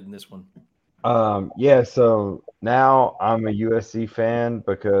 what do you got in this one? So now I'm a USC fan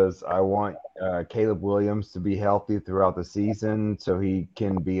because I want Caleb Williams to be healthy throughout the season so he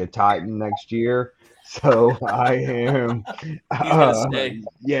can be a Titan next year. So I am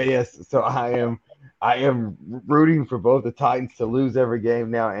yes. So I am rooting for both the Titans to lose every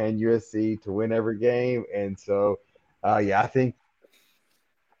game now and USC to win every game. And so I think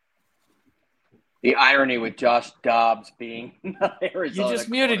the irony with Josh Dobbs being Arizona. You just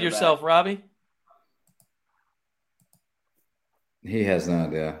muted yourself, Robbie. He has no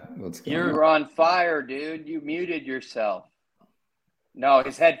idea what's going on. You're on fire, dude. You muted yourself. No,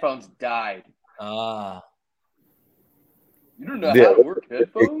 his headphones died. You don't know how to work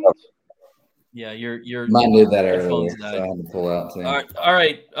headphones? Yeah, you're. Mine did that earlier, so I had to pull out too. All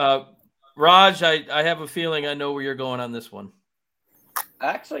right. Raj, I have a feeling I know where you're going on this one.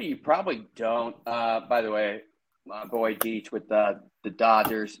 Actually, you probably don't. By the way, my boy Deech with the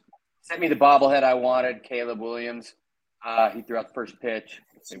Dodgers sent me the bobblehead I wanted, Caleb Williams. He threw out the first pitch.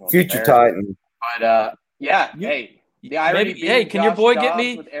 Future Titan. But the irony. Can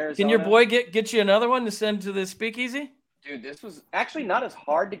your boy get you another one to send to the speakeasy? Dude, this was actually not as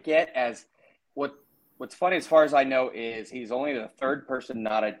hard to get as what's funny as far as I know is he's only the third person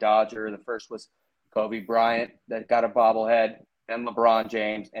not a Dodger. The first was Kobe Bryant that got a bobblehead, then LeBron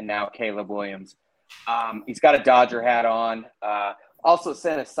James, and now Caleb Williams. He's got a Dodger hat on. Also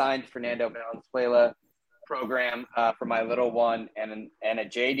sent a signed Fernando Valenzuela program for my little one and a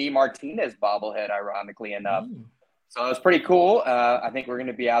JD Martinez bobblehead, ironically enough. So it was pretty cool. I think we're going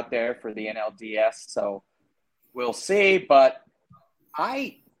to be out there for the NLDS, so we'll see. But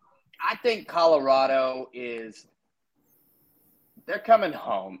I think Colorado they're coming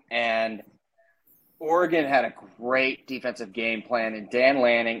home, and Oregon had a great defensive game plan, and Dan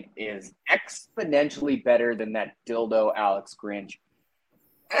Lanning is exponentially better than that dildo Alex Grinch.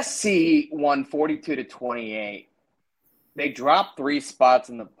 SC won 42-28. They dropped 3 spots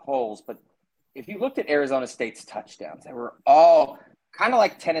in the polls, but if you looked at Arizona State's touchdowns, they were all kind of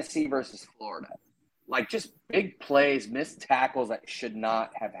like Tennessee versus Florida. Like just big plays, missed tackles that should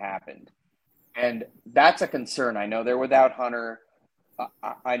not have happened. And that's a concern. I know they're without Hunter.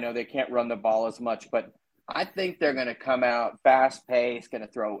 I know they can't run the ball as much, but I think they're going to come out fast-paced, going to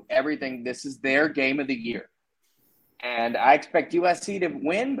throw everything. This is their game of the year. And I expect USC to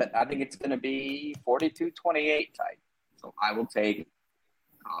win, but I think it's going to be 42-28 type. So I will take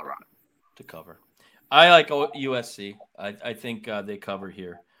Colorado. To cover. I like USC. I think they cover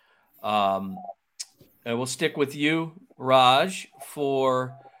here. And we'll stick with you, Raj,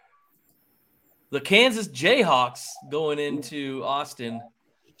 for the Kansas Jayhawks going into Austin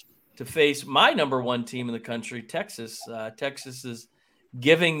to face my number 1 team in the country, Texas. Texas is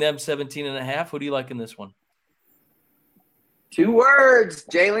giving them 17.5. Who do you like in this one? 2 words,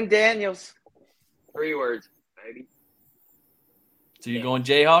 Jalen Daniels. 3 words, baby. So you're going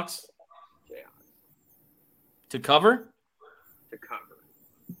Jayhawks? Jayhawks. To cover? To cover.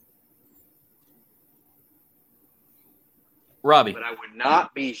 Robbie. But I would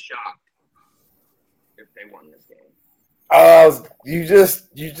not be shocked if they won this game. You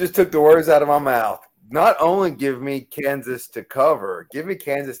just took the words out of my mouth. Not only give me Kansas to cover, give me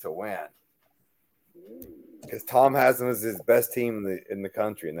Kansas to win. Because Tom has them as his best team in the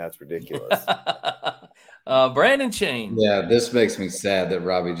country, and that's ridiculous. Brandon Chain. Yeah, this makes me sad that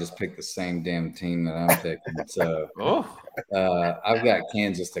Robbie just picked the same damn team that I'm picking. So I've got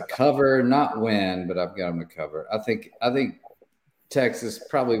Kansas to cover, not win, but I've got them to cover. I think Texas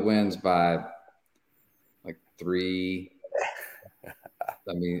probably wins by like 3.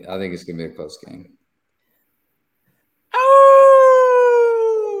 I mean, I think it's going to be a close game.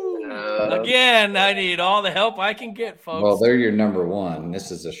 Again, I need all the help I can get, folks. Well, they're your number 1.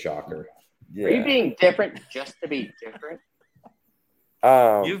 This is a shocker. Yeah. Are you being different just to be different?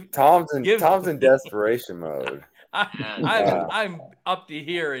 Tom's in desperation mode. I'm up to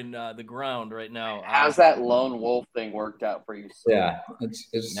here in the ground right now. How's that lone wolf thing worked out for you? Yeah,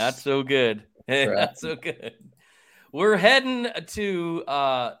 it's not so good. Not so good. We're heading to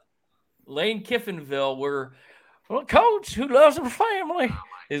Lane Kiffinville, where coach who loves her family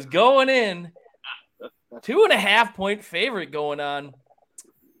is going in. 2.5-point favorite going on.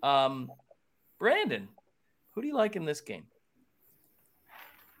 Brandon, who do you like in this game?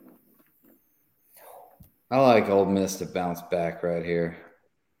 I like Ole Miss to bounce back right here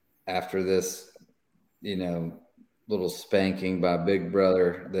after this, little spanking by Big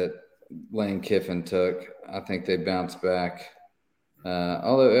Brother that Lane Kiffin took. I think they bounce back.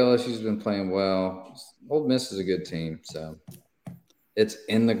 Although LSU's been playing well, Ole Miss is a good team. So it's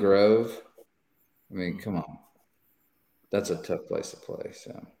in the Grove. I mean, come on. That's a tough place to play.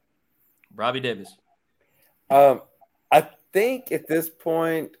 So, Robbie Davis. I think at this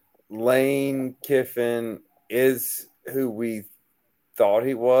point, Lane Kiffin is who we thought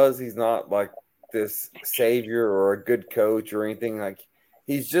he was. He's not like this savior or a good coach or anything. Like,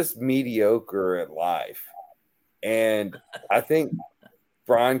 he's just mediocre at life. And I think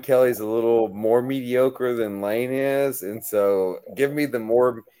Brian Kelly's a little more mediocre than Lane is. And so give me the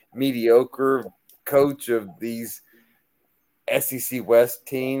more mediocre coach of these SEC West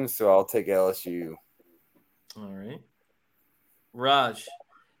teams. So I'll take LSU. All right. Raj,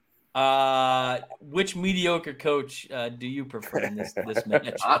 which mediocre coach do you prefer in this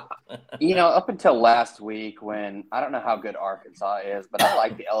match? Up until last week when I don't know how good Arkansas is, but I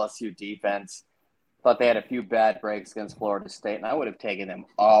like the LSU defense. Thought they had a few bad breaks against Florida State, and I would have taken them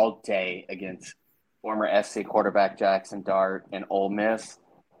all day against former SC quarterback Jackson Dart and Ole Miss.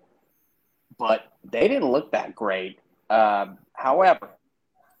 But they didn't look that great. However,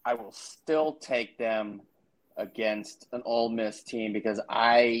 I will still take them against an Ole Miss team because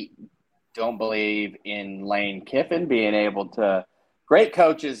I don't believe in Lane Kiffin being able to – great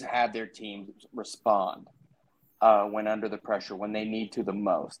coaches have their teams respond. when under the pressure, when they need to the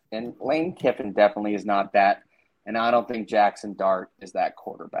most. And Lane Kiffin definitely is not that. And I don't think Jackson Dart is that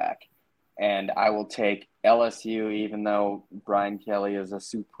quarterback. And I will take LSU, even though Brian Kelly is a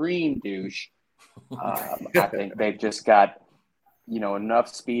supreme douche. I think they've just got, enough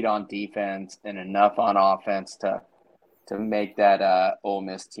speed on defense and enough on offense to make that Ole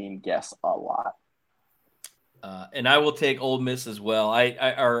Miss team guess a lot. And I will take Ole Miss as well.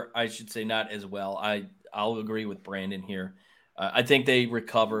 I should say not as well. I'll agree with Brandon here. I think they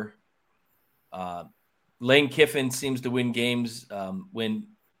recover. Lane Kiffin seems to win games when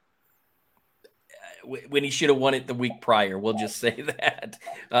he should have won it the week prior. We'll just say that.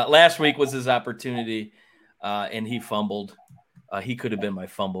 Last week was his opportunity, and he fumbled. He could have been my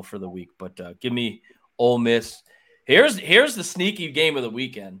fumble for the week, but give me Ole Miss. Here's the sneaky game of the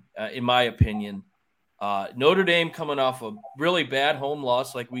weekend, in my opinion. Notre Dame coming off a really bad home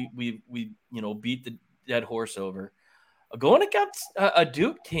loss, like we beat the dead horse over, going against a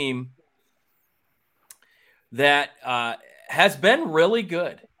Duke team that has been really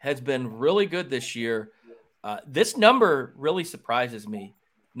good this year. This number really surprises me.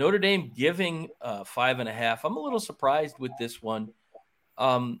 Notre Dame giving 5.5. I'm a little surprised with this one.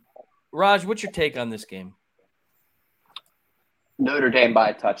 Raj, what's your take on this game? Notre Dame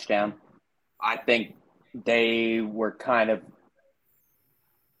by a touchdown. I think they were kind of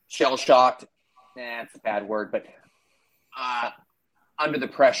shell-shocked. That's a bad word, but under the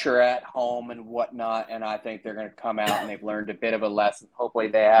pressure at home and whatnot, and I think they're going to come out and they've learned a bit of a lesson. Hopefully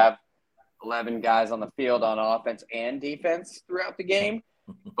they have 11 guys on the field on offense and defense throughout the game.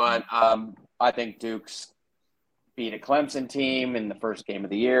 But I think Duke's beat a Clemson team in the first game of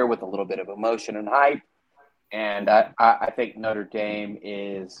the year with a little bit of emotion and hype. And I think Notre Dame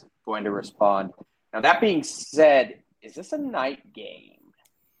is going to respond. Now, that being said, is this a night game?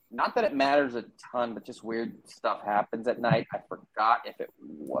 Not that it matters a ton, but just weird stuff happens at night. I forgot if it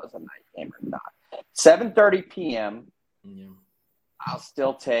was a night game or not. 7:30 p.m. Yeah. I'll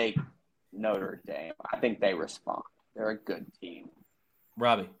still take Notre Dame. I think they respond. They're a good team.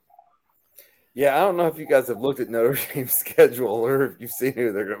 Robbie. Yeah, I don't know if you guys have looked at Notre Dame's schedule or if you've seen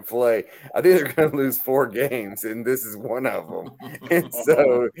who they're going to play. I think they're going to lose 4 games, and this is one of them. And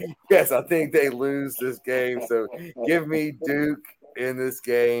so, yes, I think they lose this game. So give me Duke in this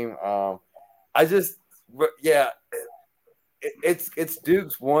game. It's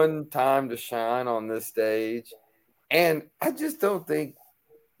Duke's one time to shine on this stage, and I just don't think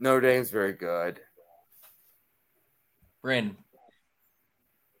Notre Dame's very good. Brandon.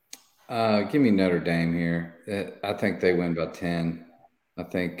 Give me Notre Dame here. I think they win by 10. I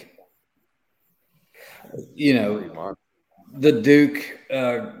think, the Duke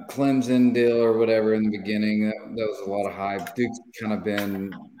Clemson deal or whatever in the beginning, that was a lot of hype. Duke's kind of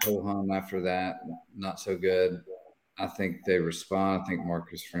been ho-hum after that, not so good. I think they respond. I think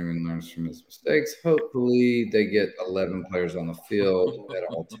Marcus Freeman learns from his mistakes. Hopefully they get 11 players on the field at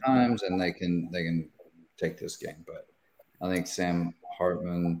all times and they can take this game. But I think Sam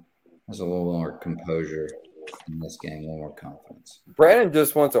Hartman has a little more composure in this game, a little more confidence. Brandon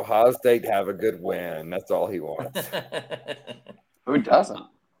just wants Ohio State to have a good win. That's all he wants. Who doesn't?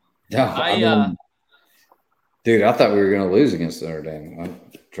 No, dude, I thought we were going to lose against Notre Dame.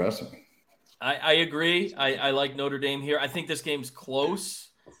 Trust me. I agree. I like Notre Dame here. I think this game's close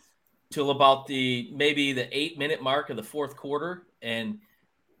till about maybe the 8-minute mark of the fourth quarter, and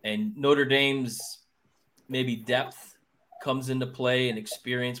Notre Dame's maybe depth comes into play and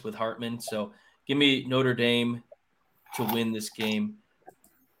experience with Hartman. So give me Notre Dame to win this game.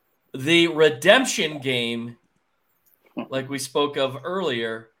 The redemption game, like we spoke of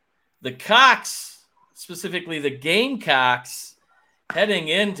earlier, the Cox, specifically the Gamecocks, heading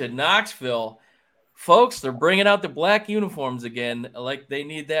into Knoxville. Folks, they're bringing out the black uniforms again. Like they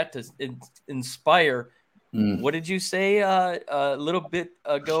need that to inspire. What did you say a little bit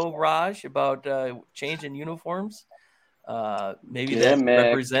ago, Raj, about changing uniforms? Maybe that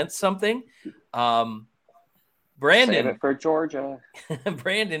represents something. Brandon, save it for Georgia.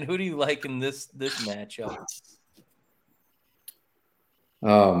 Brandon, who do you like in this matchup?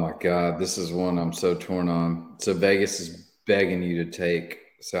 Oh my God, this is one I'm so torn on. So Vegas is begging you to take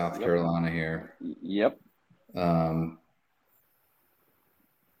South Carolina here. Yep. God,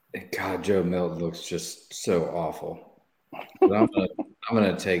 Joe Milton looks just so awful. But I'm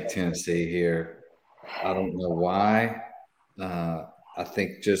gonna take Tennessee here. I don't know why. I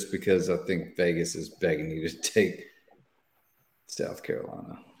think just because I think Vegas is begging you to take South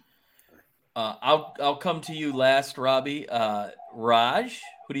Carolina. I'll come to you last, Robbie. Raj,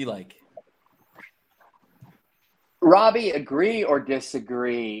 who do you like? Robbie, agree or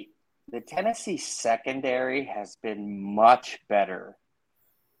disagree? the Tennessee secondary has been much better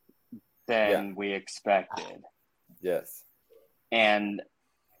than we expected. Yes. And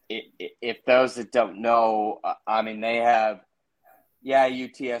if those that don't know, I mean, they have,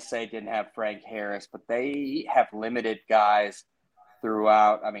 UTSA didn't have Frank Harris, but they have limited guys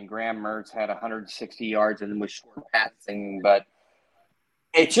throughout. I mean, Graham Mertz had 160 yards and was short passing, but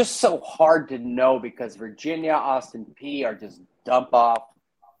it's just so hard to know because Virginia, Austin P are just dump off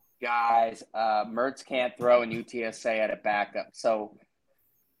guys. Mertz can't throw, and UTSA had a backup. So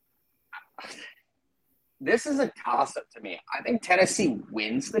this is a toss-up to me. I think Tennessee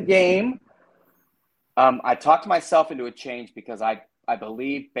wins the game. I talked myself into a change because I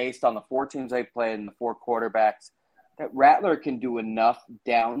believe, based on the 4 teams they played and the 4 quarterbacks, that Rattler can do enough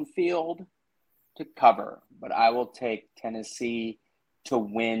downfield to cover. But I will take Tennessee to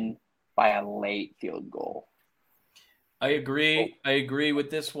win by a late field goal. I agree. I agree with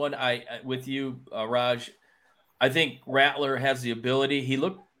this one. With you, Raj. I think Rattler has the ability. He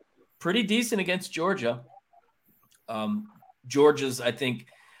looked pretty decent against Georgia. Georgia's, I think,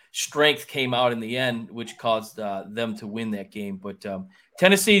 strength came out in the end, which caused them to win that game. But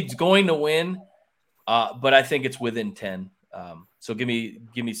Tennessee's going to win, but I think it's within 10. So give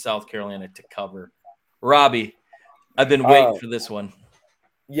me South Carolina to cover. Robbie, I've been waiting for this one.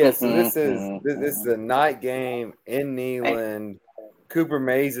 Yeah, so this is a night game in Neyland. Cooper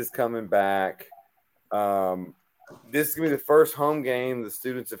Mays is coming back. This is going to be the first home game the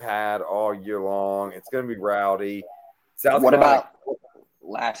students have had all year long. It's going to be rowdy. What about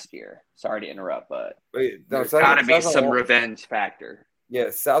last year? Sorry to interrupt, but there's got to be some revenge factor.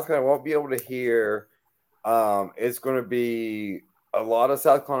 Yeah, South Carolina won't be able to hear. It's going to be a lot of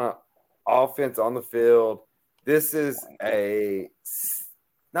South Carolina offense on the field. This is I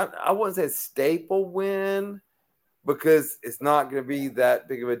wouldn't say a staple win because it's not going to be that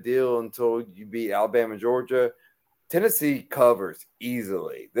big of a deal until you beat Alabama and Georgia. Tennessee covers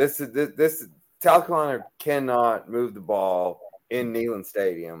easily. This South Carolina cannot move the ball in Neyland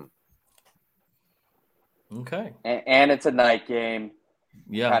Stadium. Okay. And it's a night game.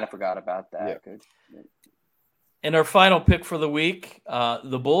 Yeah. Kind of forgot about that. Yeah. And our final pick for the week,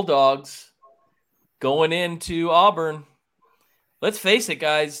 the Bulldogs going into Auburn. Let's face it,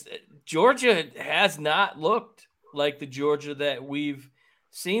 guys. Georgia has not looked like the Georgia that we've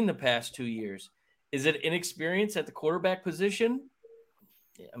seen the past 2 years. Is it inexperience at the quarterback position?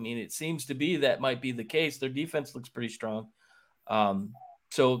 I mean, it seems to be that might be the case. Their defense looks pretty strong.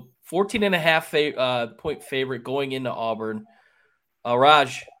 So 14.5 point favorite going into Auburn.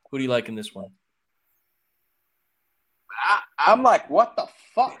 Raj, who do you like in this one? I'm like, what the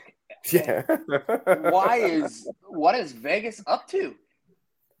fuck? Yeah. What is Vegas up to?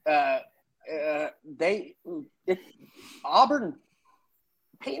 Auburn,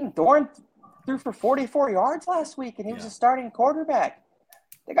 Peyton Thorne threw for 44 yards last week, and he was a starting quarterback.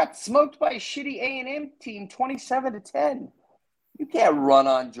 They got smoked by a shitty A&M team, 27-10. You can't run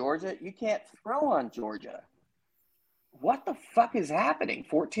on Georgia. You can't throw on Georgia. What the fuck is happening?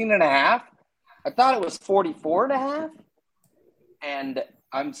 14.5? I thought it was 44.5. And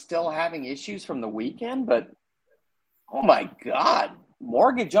I'm still having issues from the weekend, but oh my God,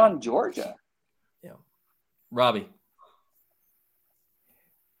 mortgage on Georgia. Yeah. Robbie.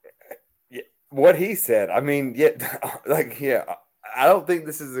 Yeah, what he said. I mean, I don't think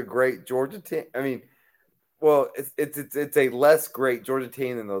this is a great Georgia team. I mean, well, it's a less great Georgia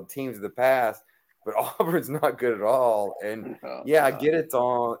team than the teams of the past, but Auburn's not good at all. And I get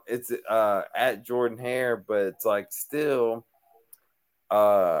it's at Jordan Hare, but it's like still.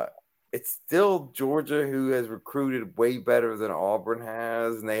 It's still Georgia who has recruited way better than Auburn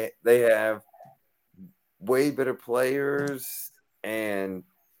has, and they have way better players, and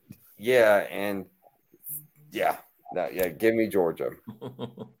give me Georgia.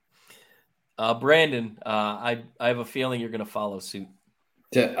 Brandon, I have a feeling you're going to follow suit.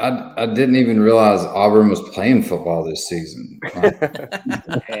 Yeah, I didn't even realize Auburn was playing football this season.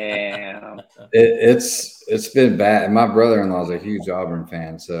 Damn. It's been bad. And my brother-in-law is a huge Auburn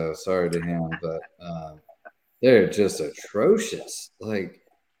fan, so sorry to him, but they're just atrocious. Like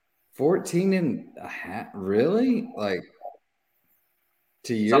 14.5, really? Like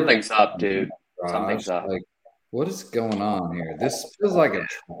to your something's up, dude. Raj, something's up. Like what is going on here? This feels like a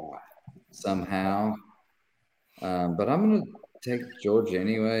try somehow. But I'm gonna take Georgia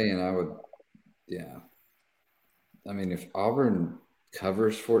anyway, and I would, I mean, if Auburn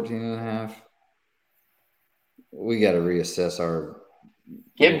covers 14.5, we got to reassess our.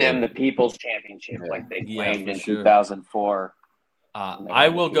 Give them the People's Championship like they claimed in 2004. I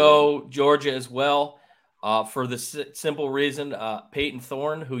will go Georgia as well. for the simple reason, Peyton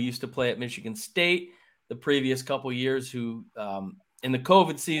Thorne, who used to play at Michigan State the previous couple years, who in the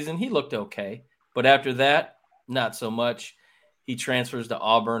COVID season, he looked okay. But after that, not so much. He transfers to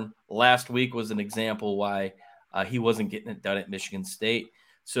Auburn. Last week was an example why he wasn't getting it done at Michigan State.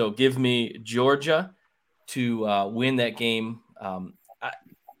 So give me Georgia to win that game.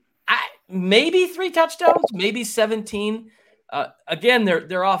 Maybe 3 touchdowns, maybe 17. Again,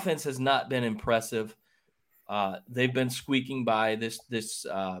 their offense has not been impressive. They've been squeaking by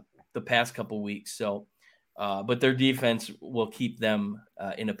the past couple weeks. So, but their defense will keep them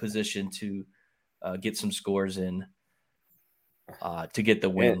in a position to get some scores in to get the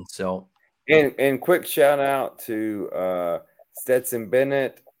win. And quick shout out to Stetson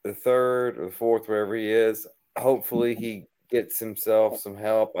Bennett, the third or fourth, wherever he is. Hopefully he gets himself some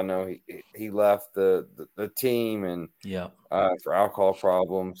help. I know he left the team and for alcohol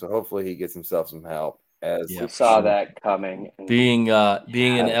problems. So hopefully he gets himself some help. We saw that coming. Being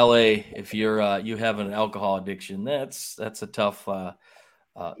in LA, if you have an alcohol addiction, that's a tough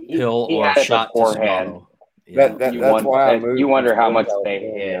pill or shot to swallow. Yeah. That's why I moved. You wonder how much they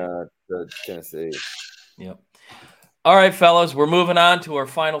hit to Tennessee. Yep. All right, fellas, we're moving on to our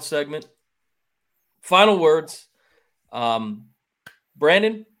final segment. Final words.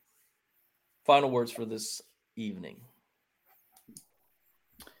 Brandon, final words for this evening.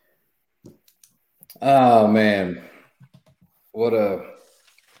 Oh, man. What a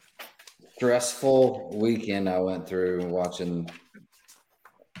stressful weekend I went through watching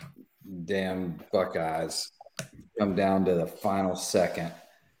damn Buckeyes come down to the final second.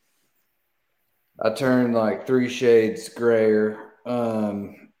 I turned like 3 shades grayer.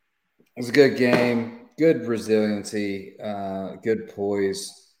 It was a good game, good resiliency, good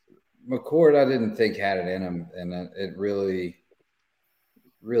poise. McCord, I didn't think had it in him, and it really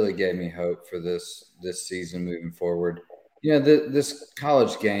gave me hope for this season moving forward. You know, this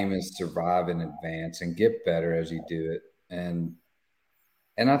college game is survive and advance and get better as you do it. And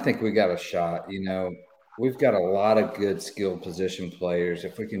I think we got a shot. You know, we've got a lot of good skilled position players.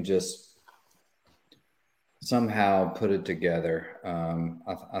 If we can just somehow put it together,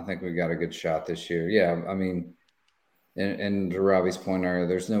 I think we got a good shot this year. Yeah, I mean, and to Robbie's point earlier,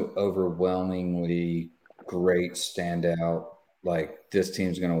 there's no overwhelmingly great standout like this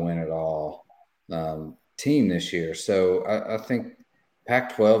team's going to win it all team this year. So I think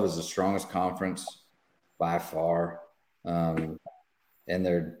Pac-12 is the strongest conference by far. And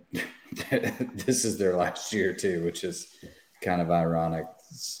this is their last year too, which is kind of ironic.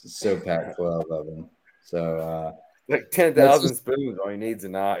 So Pac-12 of them. So like 10,000 spoons, all he needs a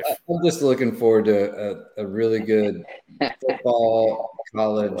knife. I'm just looking forward to a really good football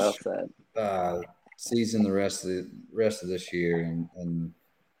college season the rest of this year, and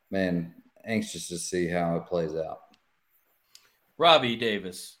man, anxious to see how it plays out. Robbie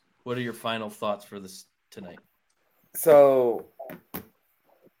Davis, what are your final thoughts for this tonight? So,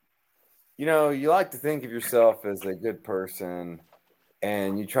 you know, you like to think of yourself as a good person,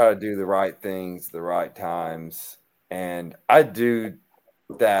 and you try to do the right things the right times, and I do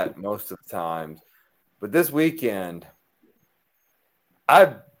that most of the times. But this weekend,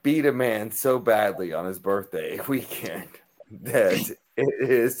 I beat a man so badly on his birthday weekend that it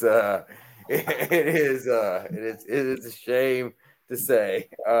is a shame to say.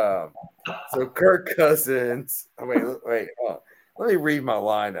 So Kirk Cousins. Wait. Let me read my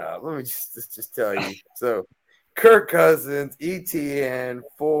lineup. Let me just tell you. So Kirk Cousins, ETN,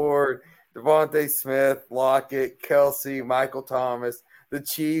 Ford, Devontae Smith, Lockett, Kelsey, Michael Thomas, the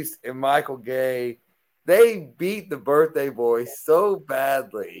Chiefs, and Michael Gay. They beat the birthday boy so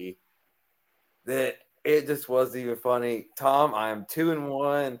badly that it just wasn't even funny. Tom, I am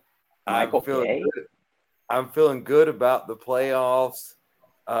 2-1. I'm feeling good about the playoffs.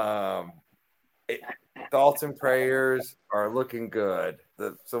 Thoughts and prayers are looking good.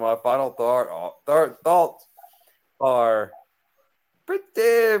 So my final thoughts are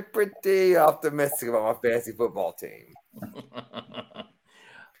pretty optimistic about my fantasy football team.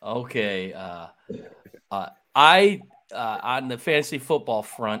 Okay. I on the fantasy football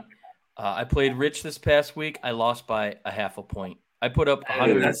front, I played Rich this past week. I lost by a half a point. I put up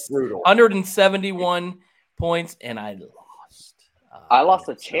 171 points, and I lost. I lost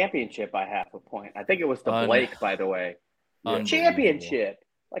a championship by half a point. I think it was to Blake, by the way. Championship,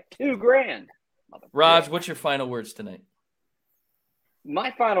 like $2,000. Raj, what's your final words tonight?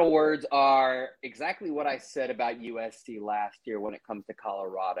 My final words are exactly what I said about USC last year when it comes to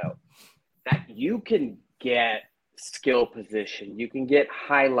Colorado. That you can get skill position, you can get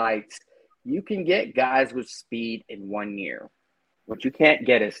highlights, you can get guys with speed in 1 year. What you can't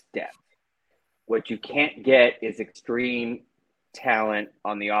get is depth. What you can't get is extreme talent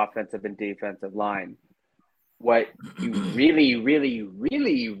on the offensive and defensive line. What you really, really,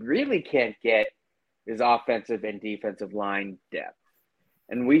 really, really can't get is offensive and defensive line depth.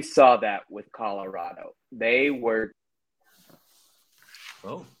 And we saw that with Colorado. They were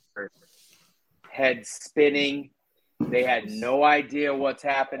head spinning. They had no idea what's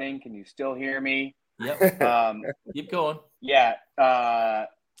happening. Can you still hear me? Yep. Keep going. Yeah. That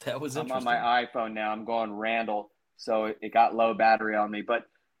was I'm interesting. on my iPhone now. I'm going Randall, so it got low battery on me. But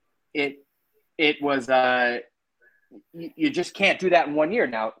it was you just can't do that in 1 year.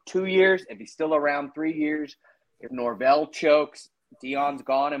 Now, 2 years, if he's still around, 3 years, if Norvell chokes, Deion's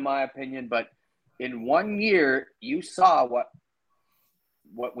gone, in my opinion. But in 1 year, you saw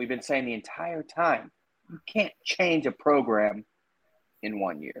what we've been saying the entire time. You can't change a program in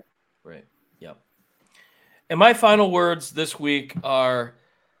 1 year. Right. Yep. And my final words this week are,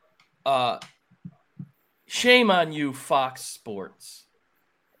 shame on you, Fox Sports.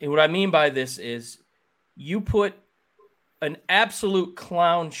 And what I mean by this is you put an absolute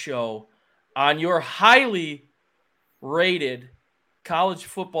clown show on your highly rated college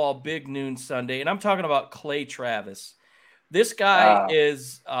football Big Noon Sunday. And I'm talking about Clay Travis. This guy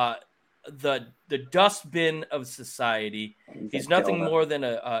is the dustbin of society. He's nothing more than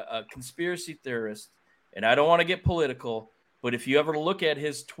a conspiracy theorist. And I don't want to get political, but if you ever look at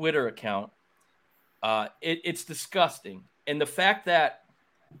his Twitter account, it's disgusting. And the fact that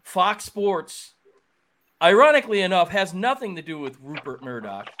Fox Sports, ironically enough, has nothing to do with Rupert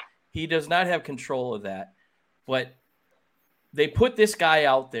Murdoch. He does not have control of that. But they put this guy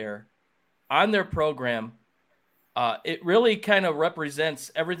out there on their program. It really kind of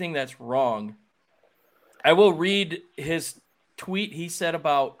represents everything that's wrong. I will read his tweet he said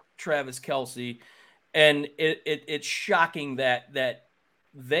about Travis Kelce, and it's shocking that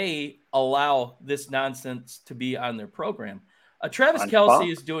they allow this nonsense to be on their program. Travis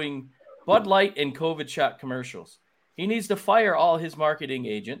Kelce is doing Bud Light and COVID shot commercials. He needs to fire all his marketing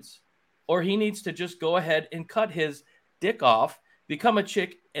agents, or he needs to just go ahead and cut his dick off, become a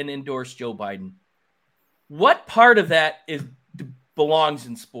chick, and endorse Joe Biden. What part of that belongs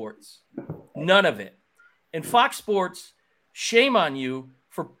in sports? None of it. And Fox Sports, shame on you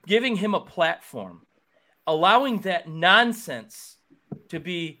for giving him a platform, allowing that nonsense to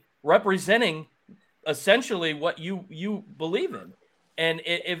be representing essentially what you believe in. And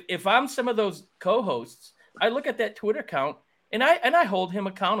if I'm some of those co-hosts, I look at that Twitter account and I hold him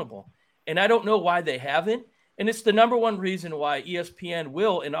accountable. And I don't know why they haven't. And it's the number one reason why ESPN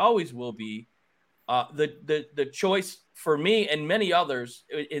will and always will be the choice for me and many others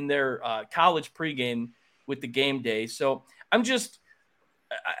in their college pregame with the game day. So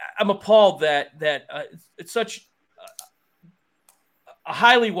I'm appalled that it's such a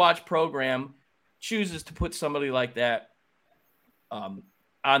highly watched program chooses to put somebody like that on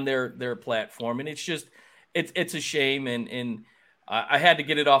their platform. And it's a shame. And I had to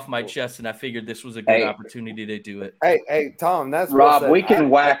get it off my chest, and I figured this was a good opportunity to do it. Hey, Tom, that's Rob. We can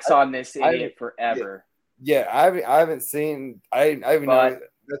wax on this idiot forever. Yeah, I haven't seen. I even know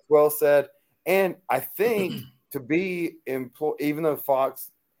that's well said. And I think to be even though Fox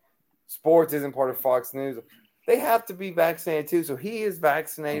Sports isn't part of Fox News, they have to be vaccinated too. So he is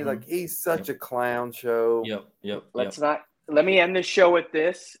vaccinated. Like, he's such a clown show. Yep. Let me end this show with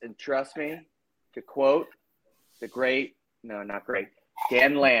this, and trust me, to quote the great. No, not great.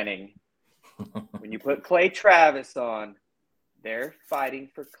 Dan Lanning. When you put Clay Travis on, they're fighting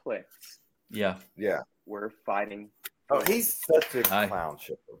for clicks. Yeah. We're fighting. Oh, he's such a clown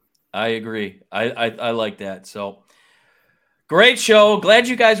show. I agree. I like that. So great show. Glad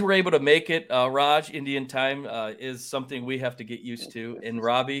you guys were able to make it. Raj, Indian time is something we have to get used to. And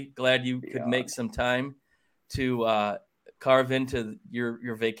Robbie, glad you could make some time to carve into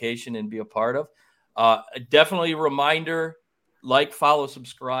your vacation and be a part of. Definitely a reminder, follow,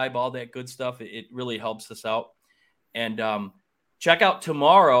 subscribe, all that good stuff. It really helps us out. And check out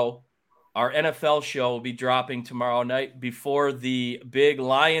tomorrow. Our NFL show will be dropping tomorrow night before the big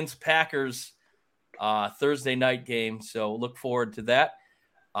Lions-Packers Thursday night game. So look forward to that.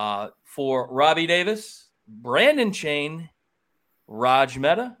 For Robbie Davis, Brandon Chain, Raj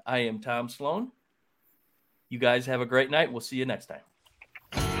Mehta, I am Tom Sloan. You guys have a great night. We'll see you next time.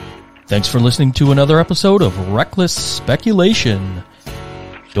 Thanks for listening to another episode of Reckless Speculation.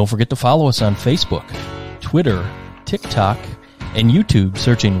 Don't forget to follow us on Facebook, Twitter, TikTok, and YouTube,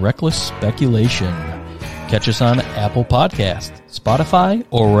 searching Reckless Speculation. Catch us on Apple Podcasts, Spotify,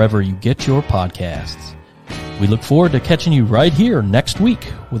 or wherever you get your podcasts. We look forward to catching you right here next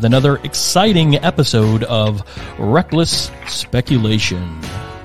week with another exciting episode of Reckless Speculation.